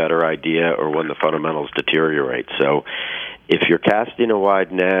have a better idea or when the fundamentals deteriorate. So if you're casting a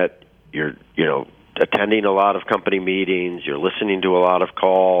wide net, you're, attending a lot of company meetings, you're listening to a lot of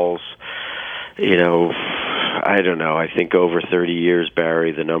calls, I don't know. I think over 30 years,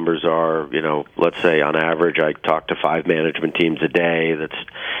 Barry, the numbers are, let's say on average I talk to 5 management teams a day. That's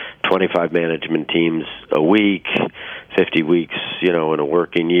 25 management teams a week, 50 weeks, in a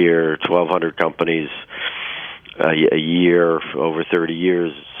working year, 1,200 companies a year over 30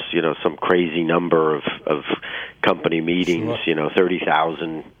 years, some crazy number of company meetings, Sure.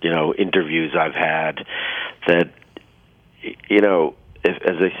 30,000, interviews I've had that,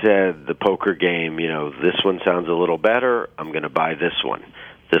 as I said, the poker game, this one sounds a little better, I'm going to buy this one.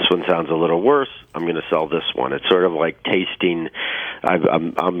 This one sounds a little worse, I'm going to sell this one. It's sort of like tasting.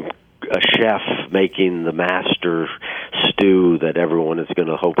 I'm a chef making the master stew that everyone is going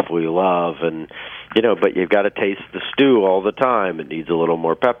to hopefully love, and but you've got to taste the stew all the time. It needs a little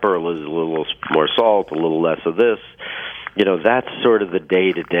more pepper, a little more salt, a little less of this. That's sort of the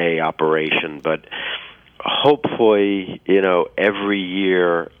day-to-day operation, but hopefully, every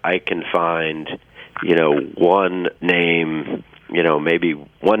year I can find, one name, maybe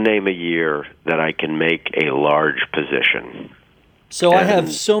one name a year that I can make a large position. So I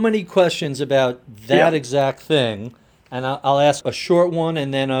have so many questions about that exact thing, and I'll ask a short one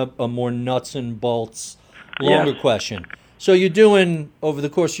and then a more nuts and bolts, longer question. So you're doing, over the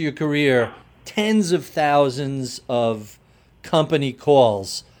course of your career, tens of thousands of company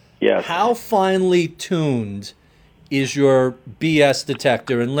calls. Yes. How finely tuned is your BS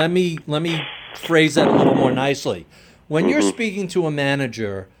detector? And let me phrase that a little more nicely. When you're speaking to a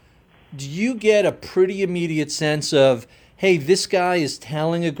manager, do you get a pretty immediate sense of, hey, this guy is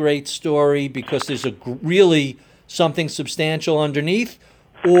telling a great story because there's really something substantial underneath,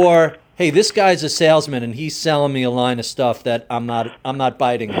 or hey, this guy's a salesman and he's selling me a line of stuff that I'm not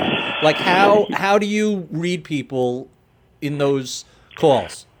biting on? Like how do you read people in those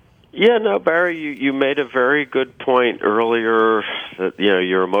calls? Yeah, no, Barry, you made a very good point earlier that,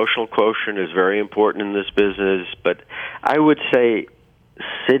 your emotional quotient is very important in this business, but I would say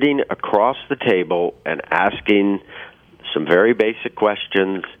sitting across the table and asking some very basic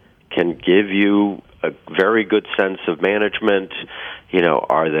questions can give you a very good sense of management.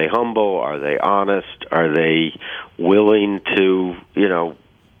 Are they humble? Are they honest? Are they willing to,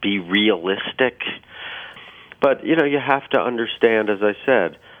 be realistic? But, you have to understand, as I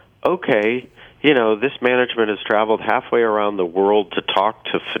said, okay, this management has traveled halfway around the world to talk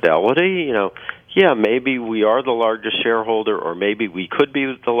to Fidelity. Maybe we are the largest shareholder, or maybe we could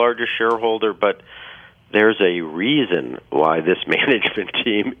be the largest shareholder, but there's a reason why this management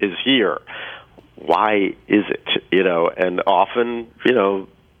team is here. Why is it? And often,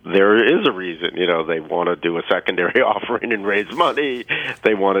 there is a reason. They want to do a secondary offering and raise money.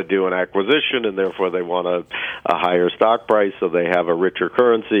 They want to do an acquisition, and therefore they want a higher stock price, so they have a richer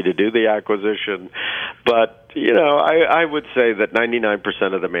currency to do the acquisition. But, I would say that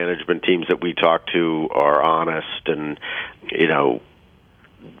 99% of the management teams that we talk to are honest, and,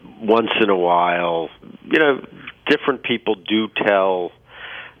 once in a while, different people do tell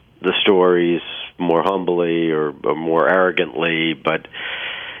the stories more humbly or more arrogantly, but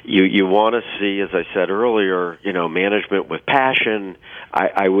you want to see, as I said earlier, management with passion.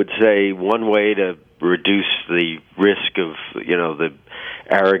 I would say one way to reduce the risk of, the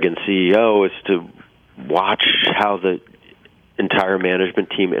arrogant CEO is to watch how the entire management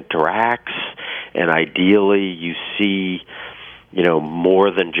team interacts, and ideally you see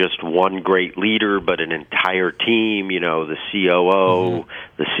more than just one great leader, but an entire team, the COO,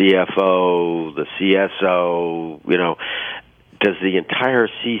 the CFO, the CSO, does the entire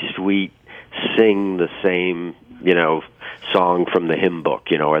C-suite sing the same, song from the hymn book?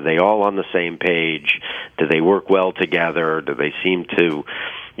 Are they all on the same page? Do they work well together? Do they seem to,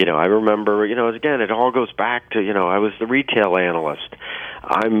 I remember, again, it all goes back to, I was the retail analyst.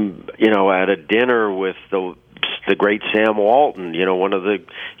 I'm, at a dinner with the great Sam Walton, one of the,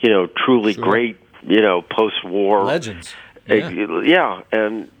 truly great, post-war legends. Yeah,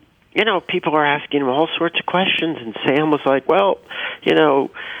 and, people are asking him all sorts of questions, and Sam was like, well,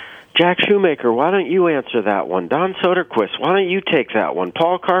 Jack Shoemaker, why don't you answer that one? Don Soderquist, why don't you take that one?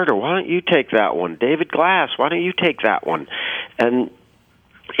 Paul Carter, why don't you take that one? David Glass, why don't you take that one? And,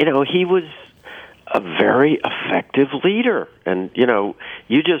 he was a very effective leader. And,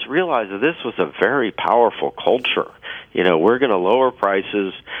 you just realize that this was a very powerful culture. We're going to lower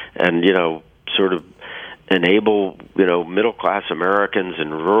prices and, sort of enable, middle-class Americans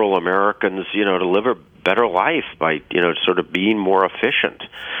and rural Americans, to live a better life by, sort of being more efficient,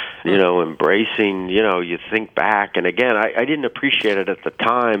 embracing, you think back. And again, I didn't appreciate it at the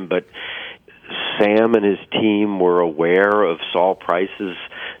time, but Sam and his team were aware of Saul Price's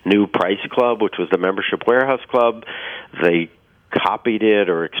new Price Club, which was the membership warehouse club. They copied it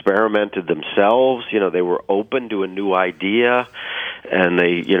or experimented themselves. They were open to a new idea, and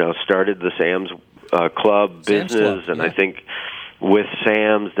they, started the Sam's Club business. And I think with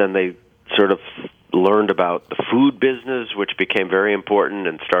Sam's, then they sort of learned about the food business, which became very important,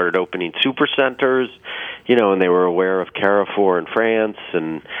 and started opening supercenters, and they were aware of Carrefour in France,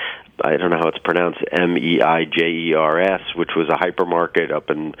 and I don't know how it's pronounced, MEIJERS, which was a hypermarket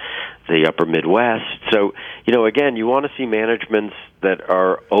up in the upper Midwest. So, again, you want to see managements that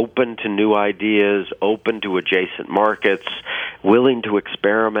are open to new ideas, open to adjacent markets, willing to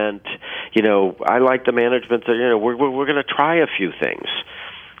experiment. I like the managements that, we're going to try a few things.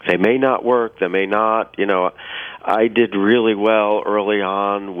 They may not work, they may not. I did really well early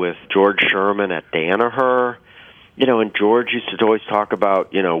on with George Sherman at Danaher. And George used to always talk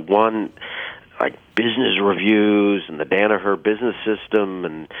about, one, like business reviews and the Danaher business system.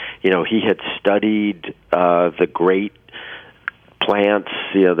 And, he had studied the great plants,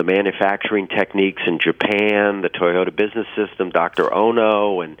 the manufacturing techniques in Japan, the Toyota business system, Dr.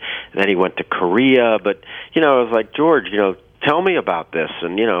 Ono, and then he went to Korea. But, I was like, George, tell me about this.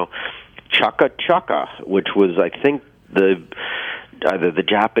 And, chaka, which was, I think, either the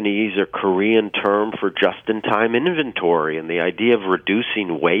Japanese or Korean term for just-in-time inventory, and the idea of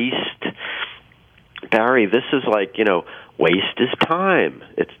reducing waste. Barry, this is like, waste is time.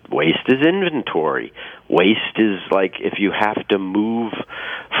 Waste is inventory. Waste is like if you have to move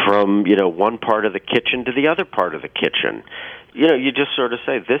from, one part of the kitchen to the other part of the kitchen. You just sort of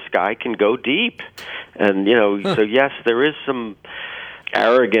say, this guy can go deep. And, so yes, there is some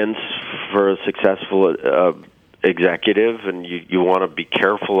arrogance for a successful executive, and you want to be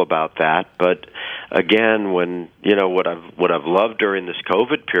careful about that. But again, when what I've loved during this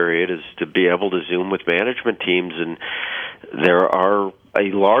COVID period is to be able to Zoom with management teams, and there are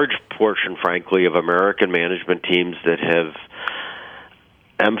a large portion, frankly, of American management teams that have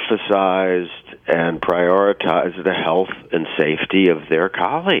emphasized and prioritized the health and safety of their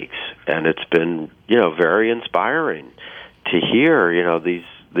colleagues, and it's been very inspiring to hear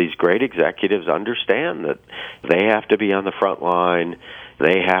these great executives understand that they have to be on the front line.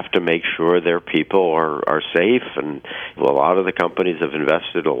 They have to make sure their people are safe. And a lot of the companies have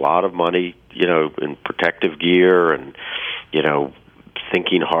invested a lot of money, in protective gear and,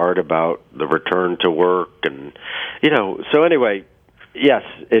 thinking hard about the return to work. And, so anyway, yes,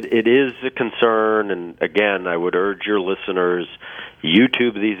 it is a concern. And again, I would urge your listeners,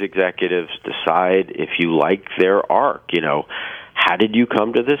 YouTube these executives, decide if you like their arc, how did you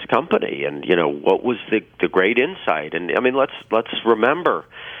come to this company? And, what was the great insight? And, I mean, let's remember,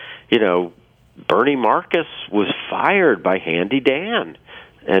 Bernie Marcus was fired by Handy Dan.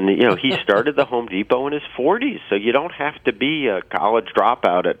 And, he started the Home Depot in his 40s. So you don't have to be a college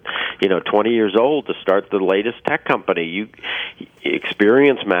dropout at, 20 years old to start the latest tech company.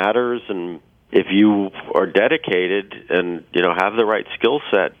 Experience matters, and if you are dedicated and, have the right skill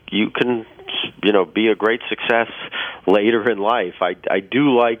set, you can be a great success later in life. I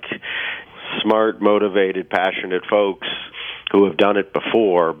do like smart, motivated, passionate folks who have done it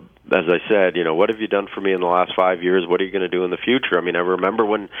before. As I said, what have you done for me in the last 5 years? What are you going to do in the future? I mean, I remember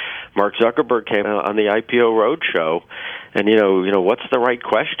when Mark Zuckerberg came on the IPO Roadshow, and, what's the right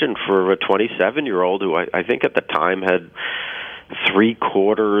question for a 27-year-old who I think at the time had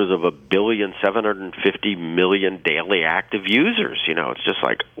 750 million daily active users. It's just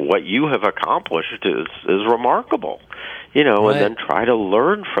like what you have accomplished is remarkable, right. And then try to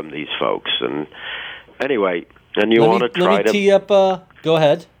learn from these folks. And anyway, and you want to try to... Let me tee up, go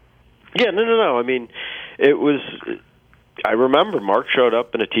ahead. Yeah, no. I mean, I remember Mark showed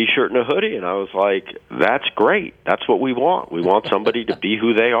up in a T-shirt and a hoodie, and I was like, that's great. That's what we want. We want somebody to be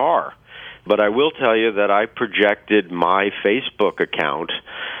who they are. But I will tell you that I projected my Facebook account,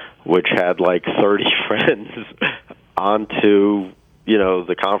 which had like 30 friends, onto,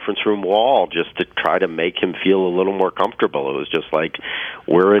 the conference room wall just to try to make him feel a little more comfortable. It was just like,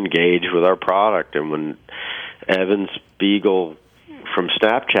 we're engaged with our product. And when Evan Spiegel from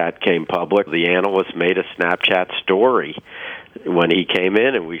Snapchat came public, the analyst made a Snapchat story when he came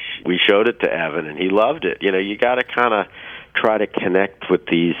in, and we showed it to Evan, and he loved it. You got to kind of try to connect with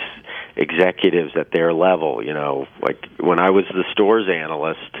these executives at their level. Like when I was the stores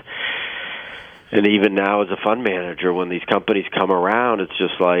analyst, And even now as a fund manager, when these companies come around, it's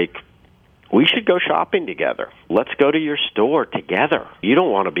just like, we should go shopping together. Let's go to your store together. You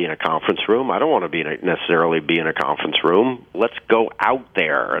don't want to be in a conference room. I don't want to necessarily be in a conference room. Let's go out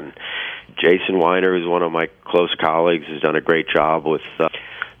there. And Jason Weiner, who's one of my close colleagues, has done a great job with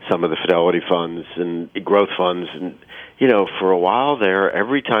some of the Fidelity funds and growth funds. And, for a while there,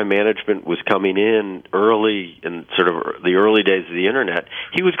 every time management was coming in early in sort of the early days of the Internet,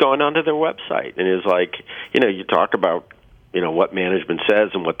 he was going onto their website. And it was like, you talk about what management says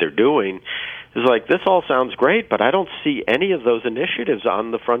and what they're doing. It's like, this all sounds great, but I don't see any of those initiatives on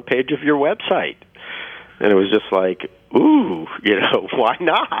the front page of your website. And it was just like, ooh, why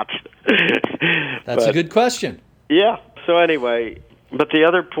not? That's a good question. Yeah. So anyway, but the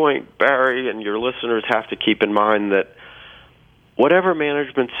other point, Barry, and your listeners have to keep in mind that whatever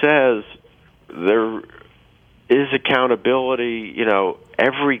management says, there is accountability,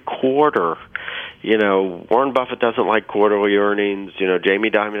 every quarter. Warren Buffett doesn't like quarterly earnings. Jamie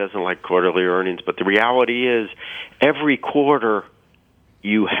Dimon doesn't like quarterly earnings. But the reality is, every quarter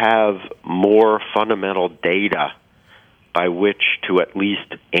you have more fundamental data by which to at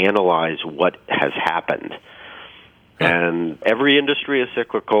least analyze what has happened. And every industry is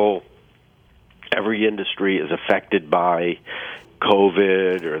cyclical. Every industry is affected by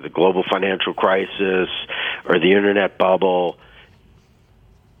COVID or the global financial crisis or the Internet bubble.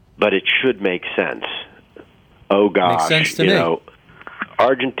 But it should make sense. Oh, gosh. Makes sense to me.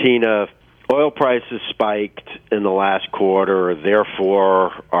 Argentina, oil prices spiked in the last quarter.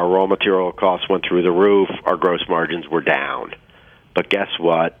 Therefore, our raw material costs went through the roof. Our gross margins were down. But guess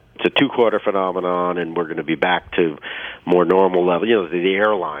what? It's a 2-quarter phenomenon, and we're going to be back to more normal level. The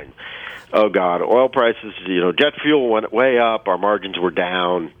airline. Oh, God. Oil prices, jet fuel went way up. Our margins were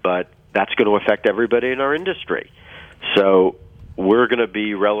down. But that's going to affect everybody in our industry. So we're going to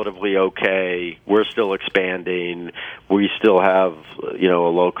be relatively okay. We're still expanding. We still have, a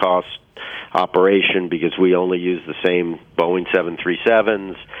low-cost operation because we only use the same Boeing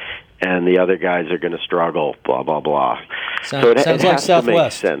 737s, and the other guys are going to struggle, blah, blah, blah. Sounds like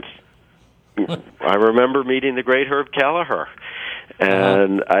Southwest. To make sense. I remember meeting the great Herb Kelleher.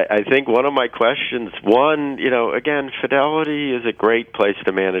 And I think one of my questions, again, Fidelity is a great place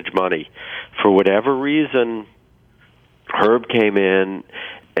to manage money. For whatever reason, Herb came in,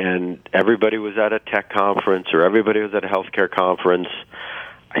 and everybody was at a tech conference or everybody was at a healthcare conference.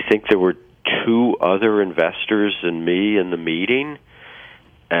 I think there were 2 other investors and me in the meeting,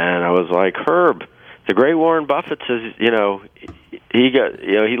 and I was like, Herb, the great Warren Buffett says, he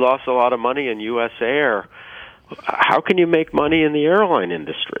lost a lot of money in U.S. Air. How can you make money in the airline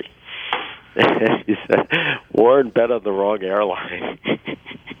industry? He said, Warren bet on the wrong airline.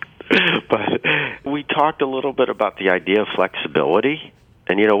 But we talked a little bit about the idea of flexibility.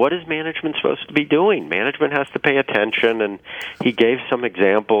 And, what is management supposed to be doing? Management has to pay attention. And he gave some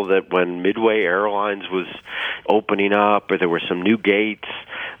example that when Midway Airlines was opening up or there were some new gates,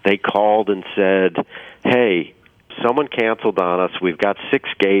 they called and said, hey, someone canceled on us. We've got 6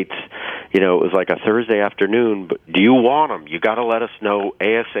 gates. It was like a Thursday afternoon, but do you want them? You got to let us know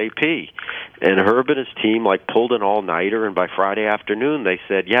ASAP. And Herb and his team pulled an all-nighter, and by Friday afternoon they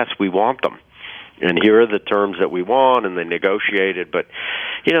said, yes, we want them. And here are the terms that we want, and they negotiated. But,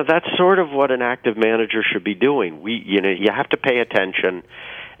 that's sort of what an active manager should be doing. You have to pay attention,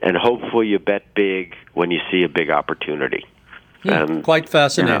 and hopefully you bet big when you see a big opportunity. And, quite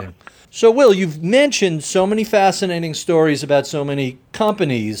fascinating. So, Will, you've mentioned so many fascinating stories about so many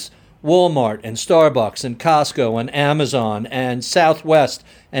companies, Walmart and Starbucks and Costco and Amazon and Southwest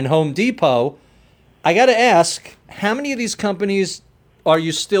and Home Depot. I got to ask, how many of these companies are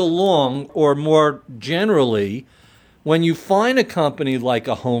you still long, or more generally, when you find a company like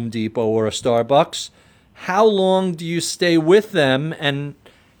a Home Depot or a Starbucks, how long do you stay with them, and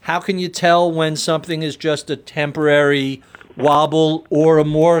how can you tell when something is just a temporary wobble or a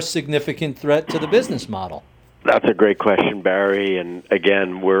more significant threat to the business model? That's a great question, Barry. And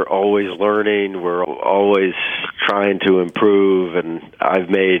again, we're always learning. We're always trying to improve. And I've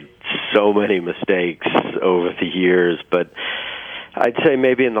made so many mistakes over the years. But I'd say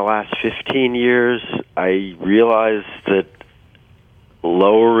maybe in the last 15 years, I realized that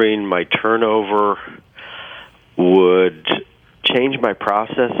lowering my turnover would change my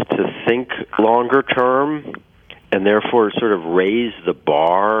process to think longer term, and therefore sort of raise the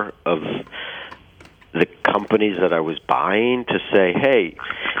bar of the companies that I was buying to say, hey,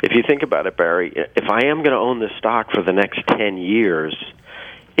 if you think about it, Barry, if I am going to own this stock for the next 10 years,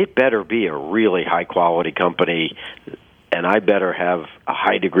 it better be a really high-quality company and I better have a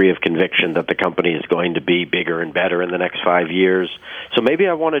high degree of conviction that the company is going to be bigger and better in the next 5 years. So maybe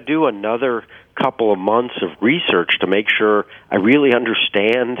I want to do another couple of months of research to make sure I really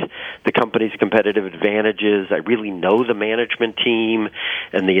understand the company's competitive advantages. I really know the management team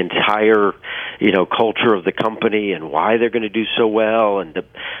and the entire, culture of the company and why they're going to do so well, and to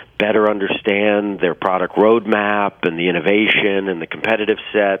better understand their product roadmap and the innovation and the competitive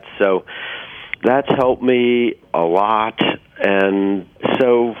set. So that's helped me a lot. And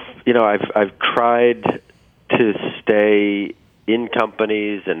so, I've tried to stay in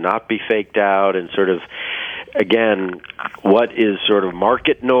companies and not be faked out, and sort of, again, what is sort of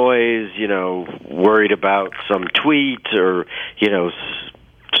market noise, worried about some tweet or,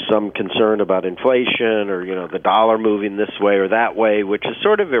 some concern about inflation or, the dollar moving this way or that way, which is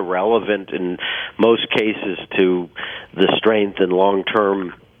sort of irrelevant in most cases to the strength and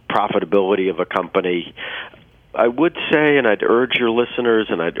long-term profitability of a company. I would say, and I'd urge your listeners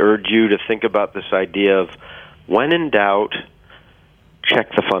and I'd urge you to think about this idea of, when in doubt,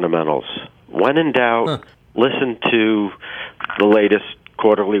 check the fundamentals. When in doubt, listen to the latest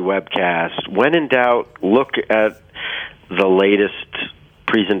quarterly webcast. When in doubt, look at the latest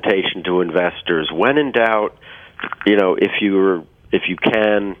presentation to investors. When in doubt, if you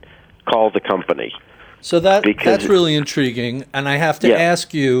can, call the company. So that's really intriguing, and I have to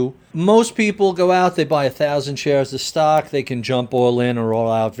ask you, most people go out, they buy 1,000 shares of stock, they can jump all in or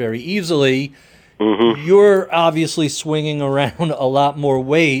all out very easily. Mm-hmm. You're obviously swinging around a lot more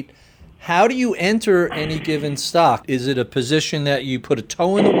weight. How do you enter any given stock? Is it a position that you put a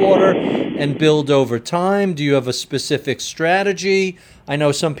toe in the water and build over time? Do you have a specific strategy? I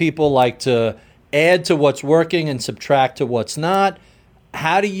know some people like to add to what's working and subtract to what's not.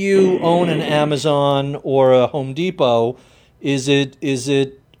 How do you own an Amazon or a Home Depot? Is it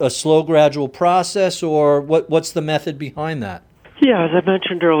a slow, gradual process, or what's the method behind that? Yeah, as I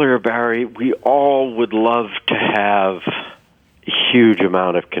mentioned earlier, Barry, we all would love to have a huge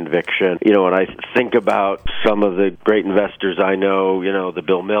amount of conviction. When I think about some of the great investors I know, the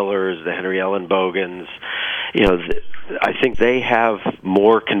Bill Millers, the Henry Ellenbogans, I think they have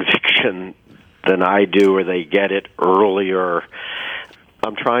more conviction than I do, or they get it earlier.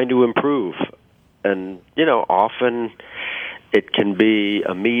 I'm trying to improve. And, often it can be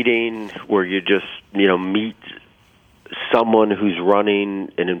a meeting where you just, meet someone who's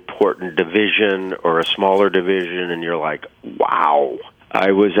running an important division or a smaller division, and you're like, wow.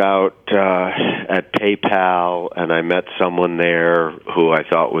 I was out at PayPal, and I met someone there who I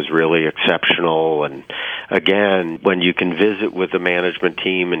thought was really exceptional. And again, when you can visit with the management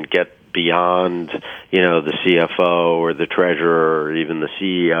team and get beyond, the CFO or the treasurer or even the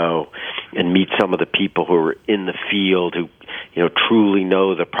CEO, and meet some of the people who are in the field who, truly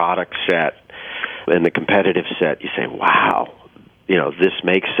know the product set and the competitive set, you say, wow, this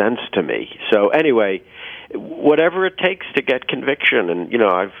makes sense to me. So anyway, whatever it takes to get conviction. And,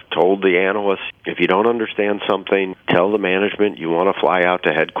 I've told the analysts, if you don't understand something, tell the management you want to fly out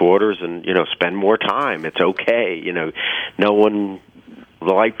to headquarters and, spend more time. It's okay.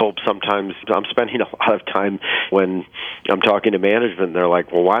 The light bulb sometimes, I'm spending a lot of time when I'm talking to management, they're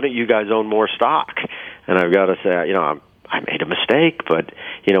like, well, why don't you guys own more stock? And I've got to say, I made a mistake, but,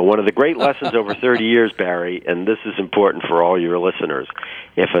 one of the great lessons over 30 years, Barry, and this is important for all your listeners,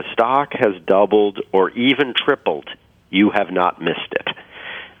 if a stock has doubled or even tripled, you have not missed it.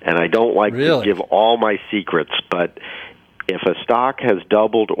 And I don't like to give all my secrets, but if a stock has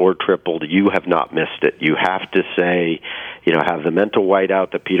doubled or tripled, you have not missed it. You have to say, have the mental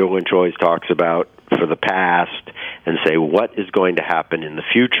whiteout that Peter Lynch always talks about for the past, and say, what is going to happen in the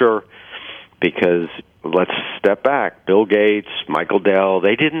future? Because let's step back. Bill Gates, Michael Dell,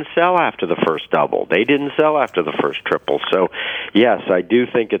 they didn't sell after the first double. They didn't sell after the first triple. So, yes, I do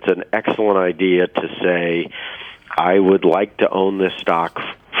think it's an excellent idea to say, I would like to own this stock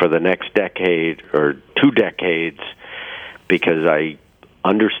for the next decade or 2 decades, because I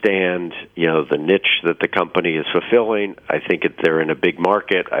understand, the niche that the company is fulfilling. I think they're in a big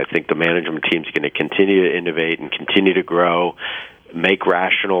market. I think the management team's going to continue to innovate and continue to grow, make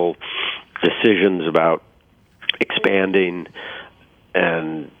rational decisions about expanding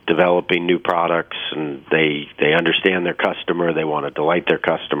and developing new products, and they understand their customer, they want to delight their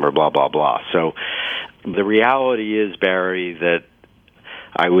customer, blah, blah, blah. So the reality is, Barry, that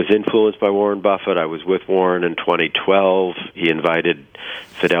I was influenced by Warren Buffett. I was with Warren in 2012. He invited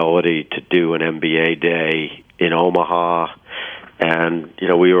Fidelity to do an MBA day in Omaha. And,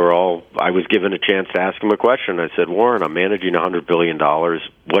 I was given a chance to ask him a question. I said, Warren, I'm managing $100 billion.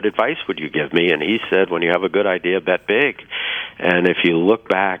 What advice would you give me? And he said, when you have a good idea, bet big. And if you look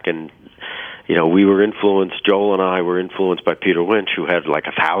back and, we were influenced, Joel and I were influenced by Peter Lynch, who had like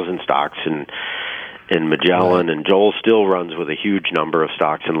 1,000 stocks in Magellan, Right. and Joel still runs with a huge number of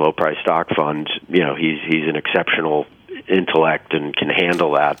stocks in low-price stock funds. He's an exceptional intellect and can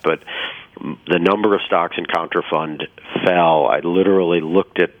handle that, but the number of stocks in Contrafund fell. I literally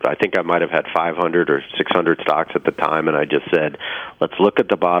looked at, I think I might have had 500 or 600 stocks at the time, and I just said, let's look at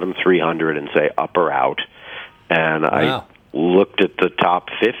the bottom 300 and say up or out. And Wow. I looked at the top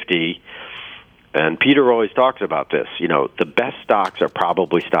 50, and Peter always talks about this. The best stocks are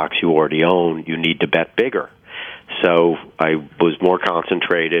probably stocks you already own. You need to bet bigger. So I was more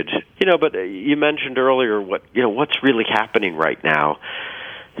concentrated. But you mentioned earlier what's really happening right now.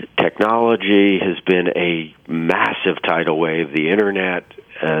 Technology has been a massive tidal wave. The internet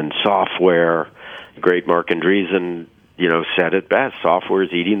and software. Great Mark Andreessen, said it best. Software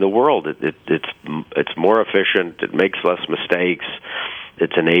is eating the world. It's more efficient. It makes less mistakes.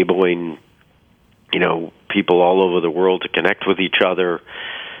 It's enabling people all over the world to connect with each other,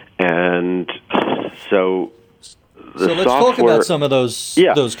 and so let's talk about some of those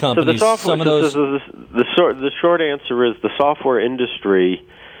companies. So the short answer is the software industry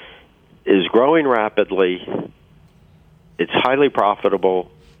is growing rapidly. It's highly profitable,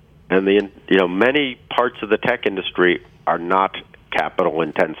 and many parts of the tech industry are not capital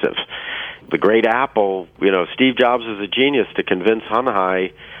intensive. The great Apple, Steve Jobs is a genius to convince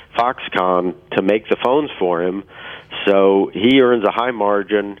Hanhai Foxconn to make the phones for him, so he earns a high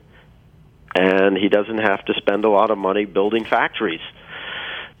margin, and he doesn't have to spend a lot of money building factories.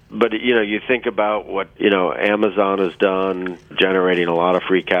 But, you think about what, Amazon has done, generating a lot of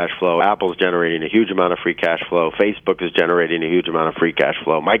free cash flow. Apple's generating a huge amount of free cash flow. Facebook is generating a huge amount of free cash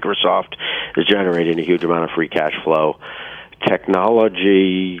flow. Microsoft is generating a huge amount of free cash flow.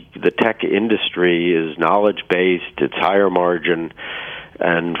 Technology, the tech industry is knowledge-based. It's higher margin.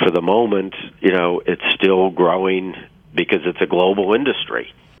 And for the moment, it's still growing because it's a global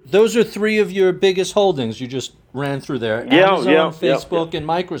industry. Those are three of your biggest holdings you just ran through there. Amazon, Facebook, and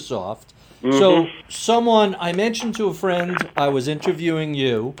Microsoft. Mm-hmm. So I mentioned to a friend, I was interviewing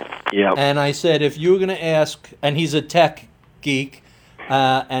you, and I said, if you were going to ask, and he's a tech geek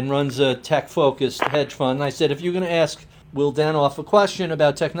and runs a tech-focused hedge fund, and I said, if you're going to ask Will Danoff a question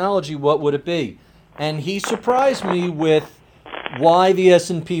about technology, what would it be? And he surprised me with why the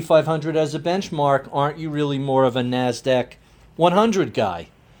S&P 500 as a benchmark. Aren't you really more of a NASDAQ 100 guy?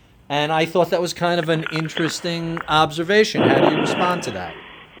 And I thought that was kind of an interesting observation. How do you respond to that?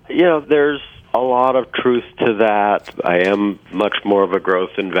 There's a lot of truth to that. I am much more of a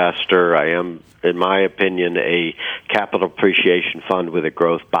growth investor. I am, in my opinion, a capital appreciation fund with a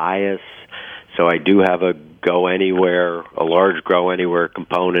growth bias. So I do have a large grow anywhere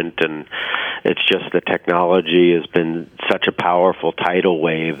component, and it's just the technology has been such a powerful tidal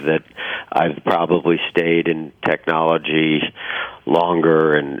wave that I've probably stayed in technology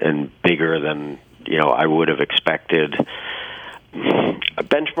longer and bigger than I would have expected.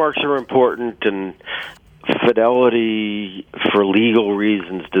 Benchmarks are important, and Fidelity, for legal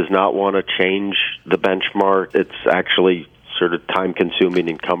reasons, does not want to change the benchmark. It's actually sort of time-consuming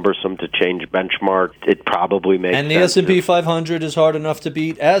and cumbersome to change benchmark. It probably makes sense. And the S&P 500 is hard enough to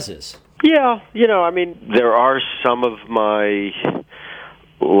beat as is. Yeah, there are some of my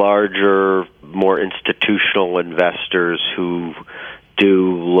larger, more institutional investors who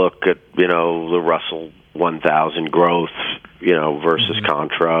do look at, the Russell 1000 growth, versus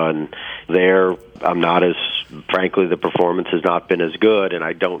Contra, and there I'm not as, frankly, the performance has not been as good, and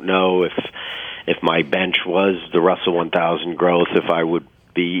I don't know if my bench was the Russell 1000 growth, if I would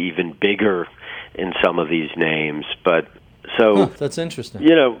be even bigger in some of these names. But so that's interesting.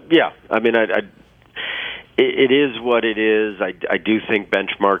 It is what it is. I do think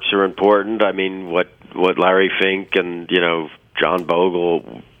benchmarks are important. I mean, what Larry Fink and John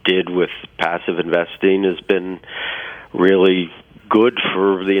Bogle did with passive investing has been really good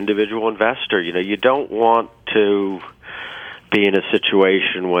for the individual investor. You don't want to be in a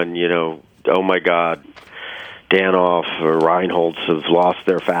situation when oh my God, Danoff or Ritholtz have lost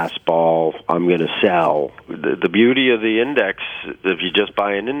their fastball, I'm going to sell. The beauty of the index, if you just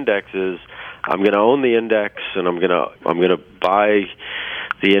buy an index, is I'm going to own the index, and I'm going to buy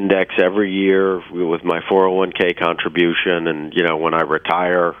the index every year with my 401k contribution, and when I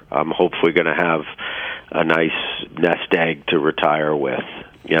retire, I'm hopefully going to have a nice nest egg to retire with,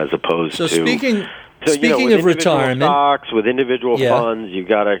 as opposed to. Speaking of retirement, stocks, with individual funds, you've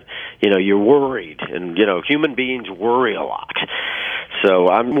got to, you're worried, and human beings worry a lot. So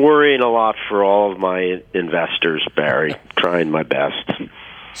I'm worrying a lot for all of my investors, Barry. Trying my best.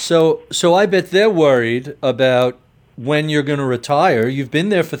 So I bet they're worried about when you're going to retire. You've been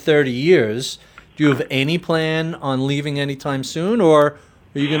there for 30 years. Do you have any plan on leaving anytime soon, or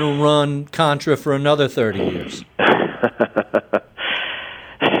are you going to run Contra for another 30 years?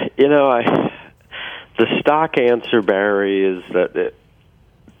 The stock answer, Barry, is that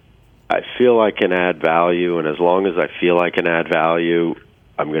I feel I can add value, and as long as I feel I can add value,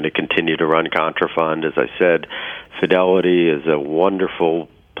 I'm going to continue to run Contrafund. As I said, Fidelity is a wonderful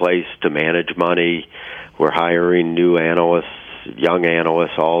place to manage money. We're hiring new analysts, young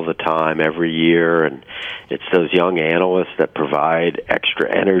analysts all the time, every year, and it's those young analysts that provide extra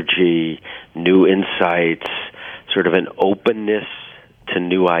energy, new insights, sort of an openness to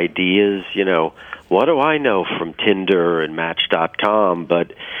new ideas. What do I know from Tinder and Match.com?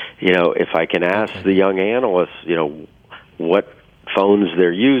 But, if I can ask the young analysts, what phones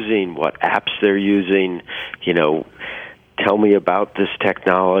they're using, what apps they're using, tell me about this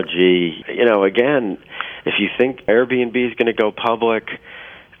technology. Again, if you think Airbnb is going to go public,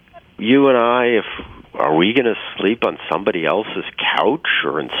 you and I, are we going to sleep on somebody else's couch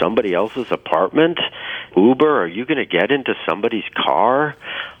or in somebody else's apartment? Uber, are you going to get into somebody's car?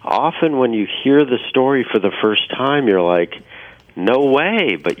 Often when you hear the story for the first time, you're like, no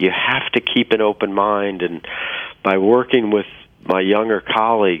way, but you have to keep an open mind. And by working with my younger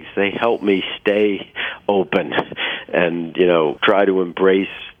colleagues, they help me stay open and, try to embrace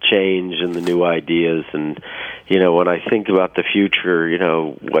change and the new ideas. And, when I think about the future,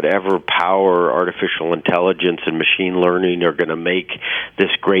 whatever power artificial intelligence and machine learning are going to make this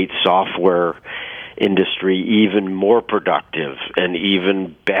great software industry even more productive and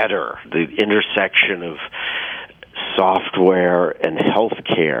even better, the intersection of software and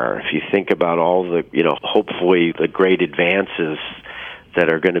healthcare. If you think about all the, hopefully the great advances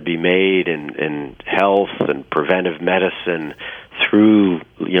that are going to be made in health and preventive medicine through,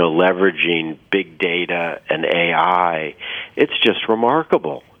 leveraging big data and AI, it's just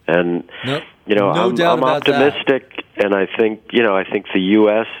remarkable. And, I'm optimistic, and I think the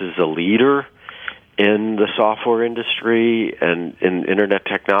U.S. is a leader in the software industry and in internet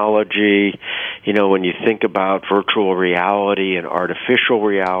technology. When you think about virtual reality and artificial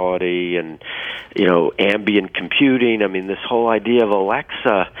reality and, ambient computing, this whole idea of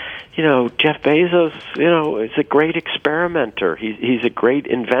Alexa, Jeff Bezos, is a great experimenter. He's a great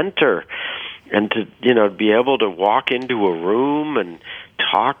inventor. And to, be able to walk into a room and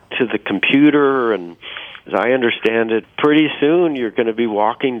talk to the computer, and as I understand it, pretty soon you're going to be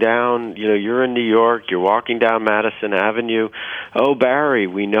walking down, you're in New York, you're walking down Madison Avenue. Oh, Barry,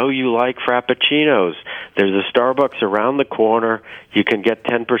 we know you like Frappuccinos. There's a Starbucks around the corner. You can get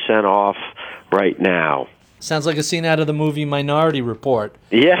 10% off right now. Sounds like a scene out of the movie Minority Report.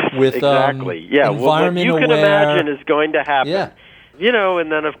 Yes, with, exactly. Environment what you can imagine is going to happen. Yeah.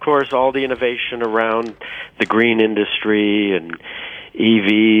 And then, of course, all the innovation around the green industry and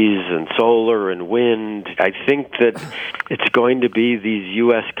EVs and solar and wind. I think that it's going to be these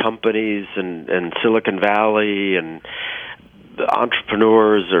U.S. companies and Silicon Valley and the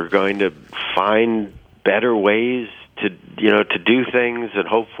entrepreneurs are going to find better ways to do things, and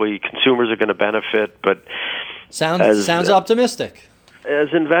hopefully consumers are going to benefit. But sounds optimistic. As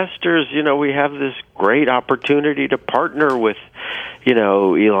investors, we have this great opportunity to partner with,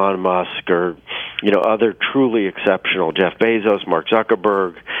 Elon Musk or, other truly exceptional, Jeff Bezos, Mark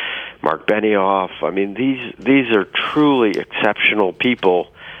Zuckerberg, Mark Benioff. These are truly exceptional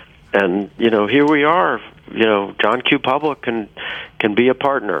people. And, here we are, John Q. Public can be a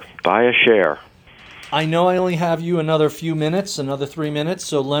partner, buy a share. I know I only have you another 3 minutes,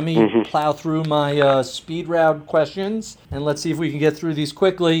 so let me plow through my speed round questions, and let's see if we can get through these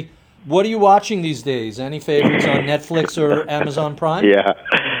quickly. What are you watching these days? Any favorites on Netflix or Amazon Prime? Yeah.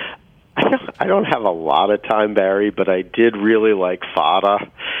 I don't have a lot of time, Barry, but I did really like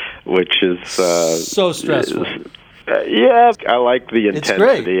Fada, which is... so stressful. Yeah, I like the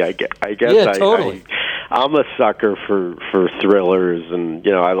intensity. It's great. I guess yeah, totally. I'm a sucker for thrillers, and,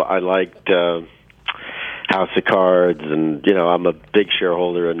 I liked... House of Cards, and I'm a big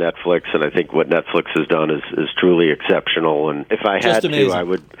shareholder of Netflix, and I think what Netflix has done is truly exceptional. And if I had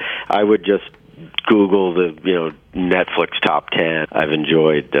to, I would just Google the Netflix top 10. I've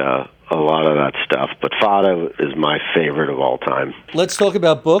enjoyed a lot of that stuff, but Fada is my favorite of all time. Let's talk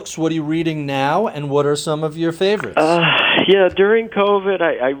about books. What are you reading now, and what are some of your favorites? During COVID,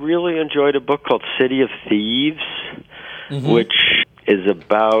 I really enjoyed a book called City of Thieves, which is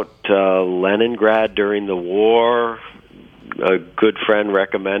about Leningrad during the war. A good friend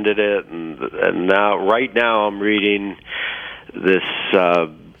recommended it, and right now I'm reading this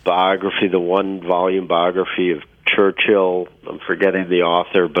biography, the one-volume biography of Churchill. I'm forgetting the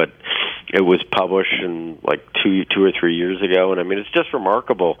author, but It was published in like two or 3 years ago, and I mean, it's just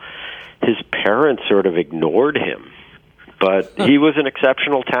remarkable. His parents sort of ignored him, but he was an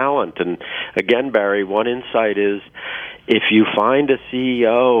exceptional talent. And again, Barry, one insight is if you find a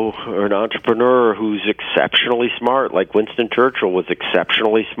CEO or an entrepreneur who's exceptionally smart, like Winston Churchill was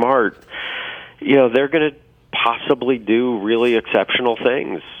exceptionally smart, they're going to possibly do really exceptional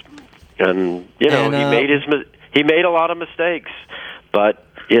things. And he made a lot of mistakes, but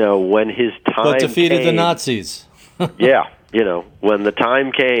when his time but defeated came, the Nazis. Yeah. When the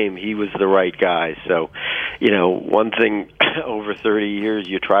time came, he was the right guy. So, one thing over 30 years,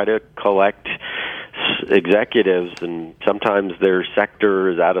 you try to collect executives, and sometimes their sector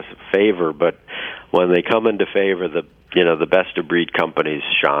is out of favor, but when they come into favor, the best of breed companies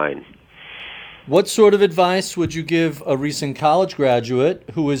shine. What sort of advice would you give a recent college graduate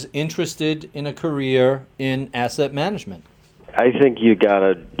who is interested in a career in asset management? I think you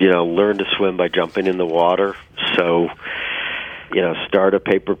gotta, learn to swim by jumping in the water. So, start a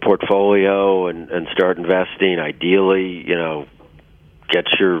paper portfolio and start investing. Ideally, get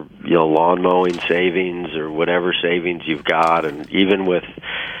your lawn mowing savings or whatever savings you've got, and even with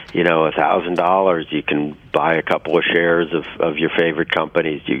 $1,000, you can buy a couple of shares of your favorite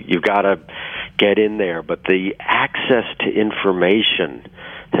companies. You've got to get in there, but the access to information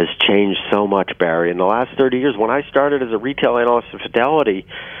has changed so much, Barry. In the last 30 years, when I started as a retail analyst at Fidelity,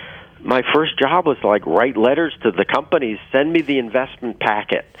 my first job was to write letters to the companies, send me the investment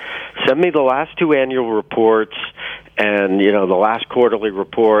packet, send me the last 2 annual reports, and the last quarterly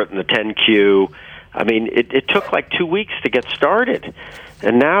report and the 10Q. I mean, it took 2 weeks to get started,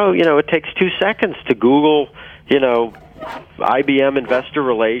 and now it takes 2 seconds to Google IBM Investor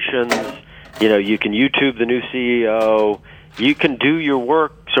Relations. You can YouTube the new CEO. You can do your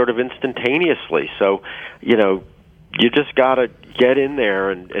work sort of instantaneously. So you just got to get in there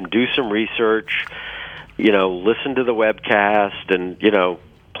and do some research, listen to the webcast, and,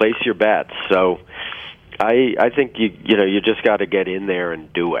 place your bets. So I think you just got to get in there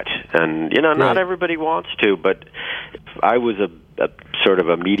and do it. And, not everybody wants to, but I was a sort of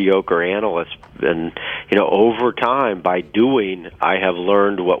a mediocre analyst, and, over time, by doing, I have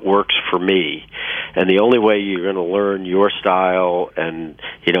learned what works for me. And the only way you're going to learn your style and,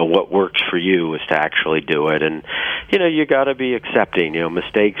 what works for you is to actually do it. And, you got to be accepting.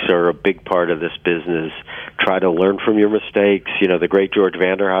 Mistakes are a big part of this business. Try to learn from your mistakes. The great George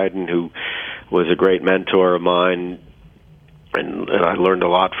Vanderheiden, who was a great mentor of mine, and I learned a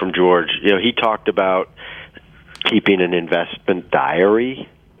lot from George. He talked about keeping an investment diary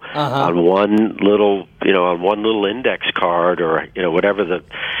on one little index card, or whatever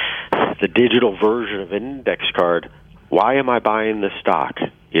the digital version of an index card. Why am I buying this stock?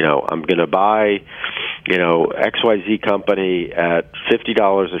 I'm going to buy XYZ company at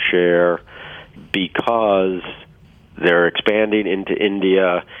 $50 a share because they're expanding into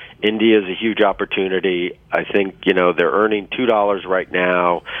India. India is a huge opportunity. I think they're earning $2 right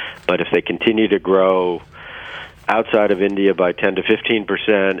now, but if they continue to grow outside of India by 10 to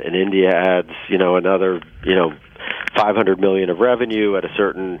 15%, and India adds, another, $500 million of revenue at a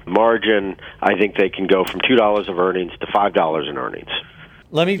certain margin, I think they can go from $2 of earnings to $5 in earnings.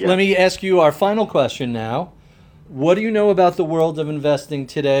 Let me ask you our final question now. What do you know about the world of investing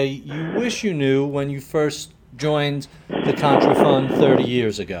today you wish you knew when you first joined the Contrafund 30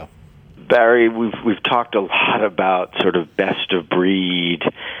 years ago? Barry, we've talked a lot about sort of best of breed,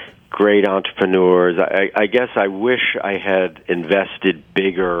 great entrepreneurs. I guess I wish I had invested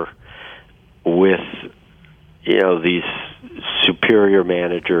bigger with these superior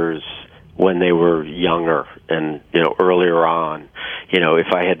managers when they were younger and earlier on.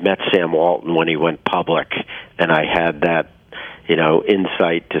 If I had met Sam Walton when he went public, and I had that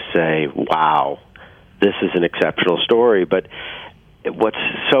insight to say, wow, this is an exceptional story. But what's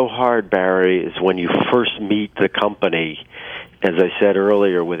so hard, Barry, is when you first meet the company. As I said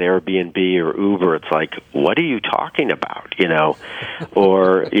earlier, with Airbnb or Uber, it's like, what are you talking about?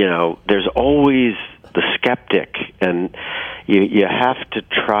 Or there's always the skeptic, and you have to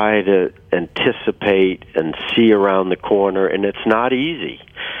try to anticipate and see around the corner, and it's not easy.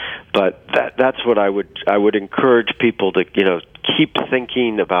 But that's what I would encourage people to keep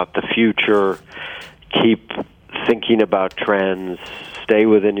thinking about the future, keep thinking about trends, stay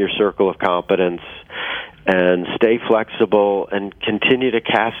within your circle of competence, and stay flexible and continue to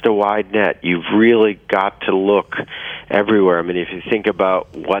cast a wide net. You've really got to look everywhere. I mean, if you think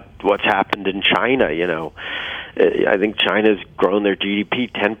about what's happened in China, I think China's grown their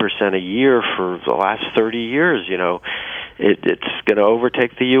GDP 10% a year for the last 30 years. it's going to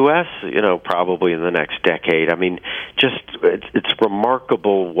overtake the U.S., probably in the next decade. I mean, it's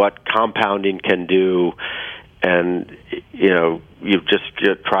remarkable what compounding can do, and you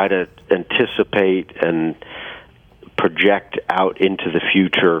try to anticipate and project out into the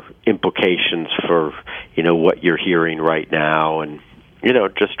future implications for what you're hearing right now, and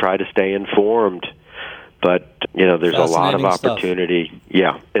just try to stay informed. But there's a lot of opportunity. Stuff.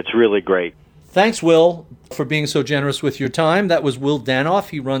 Yeah, it's really great. Thanks, Will, for being so generous with your time. That was Will Danoff.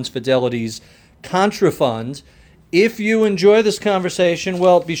 He runs Fidelity's Contrafund. If you enjoy this conversation,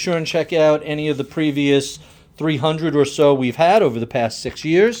 well, be sure and check out any of the previous 300 or so we've had over the past 6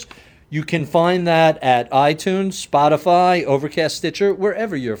 years. You can find that at iTunes, Spotify, Overcast, Stitcher,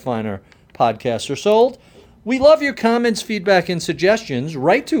 wherever your finer podcasts are sold. We love your comments, feedback, and suggestions.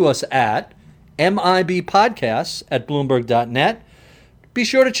 Write to us at mibpodcasts@bloomberg.net. Be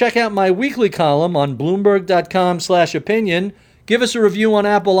sure to check out my weekly column on bloomberg.com/opinion. Give us a review on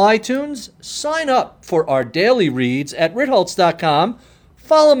Apple iTunes. Sign up for our daily reads at Ritholtz.com.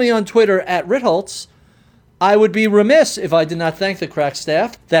 Follow me on Twitter at Ritholtz. I would be remiss if I did not thank the crack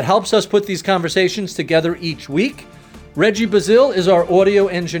staff that helps us put these conversations together each week. Reggie Bazil is our audio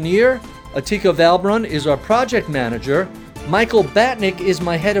engineer. Atika Valbrun is our project manager. Michael Batnick is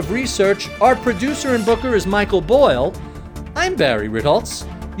my head of research. Our producer and booker is Michael Boyle. I'm Barry Ritholtz.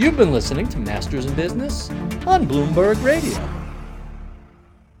 You've been listening to Masters in Business on Bloomberg Radio.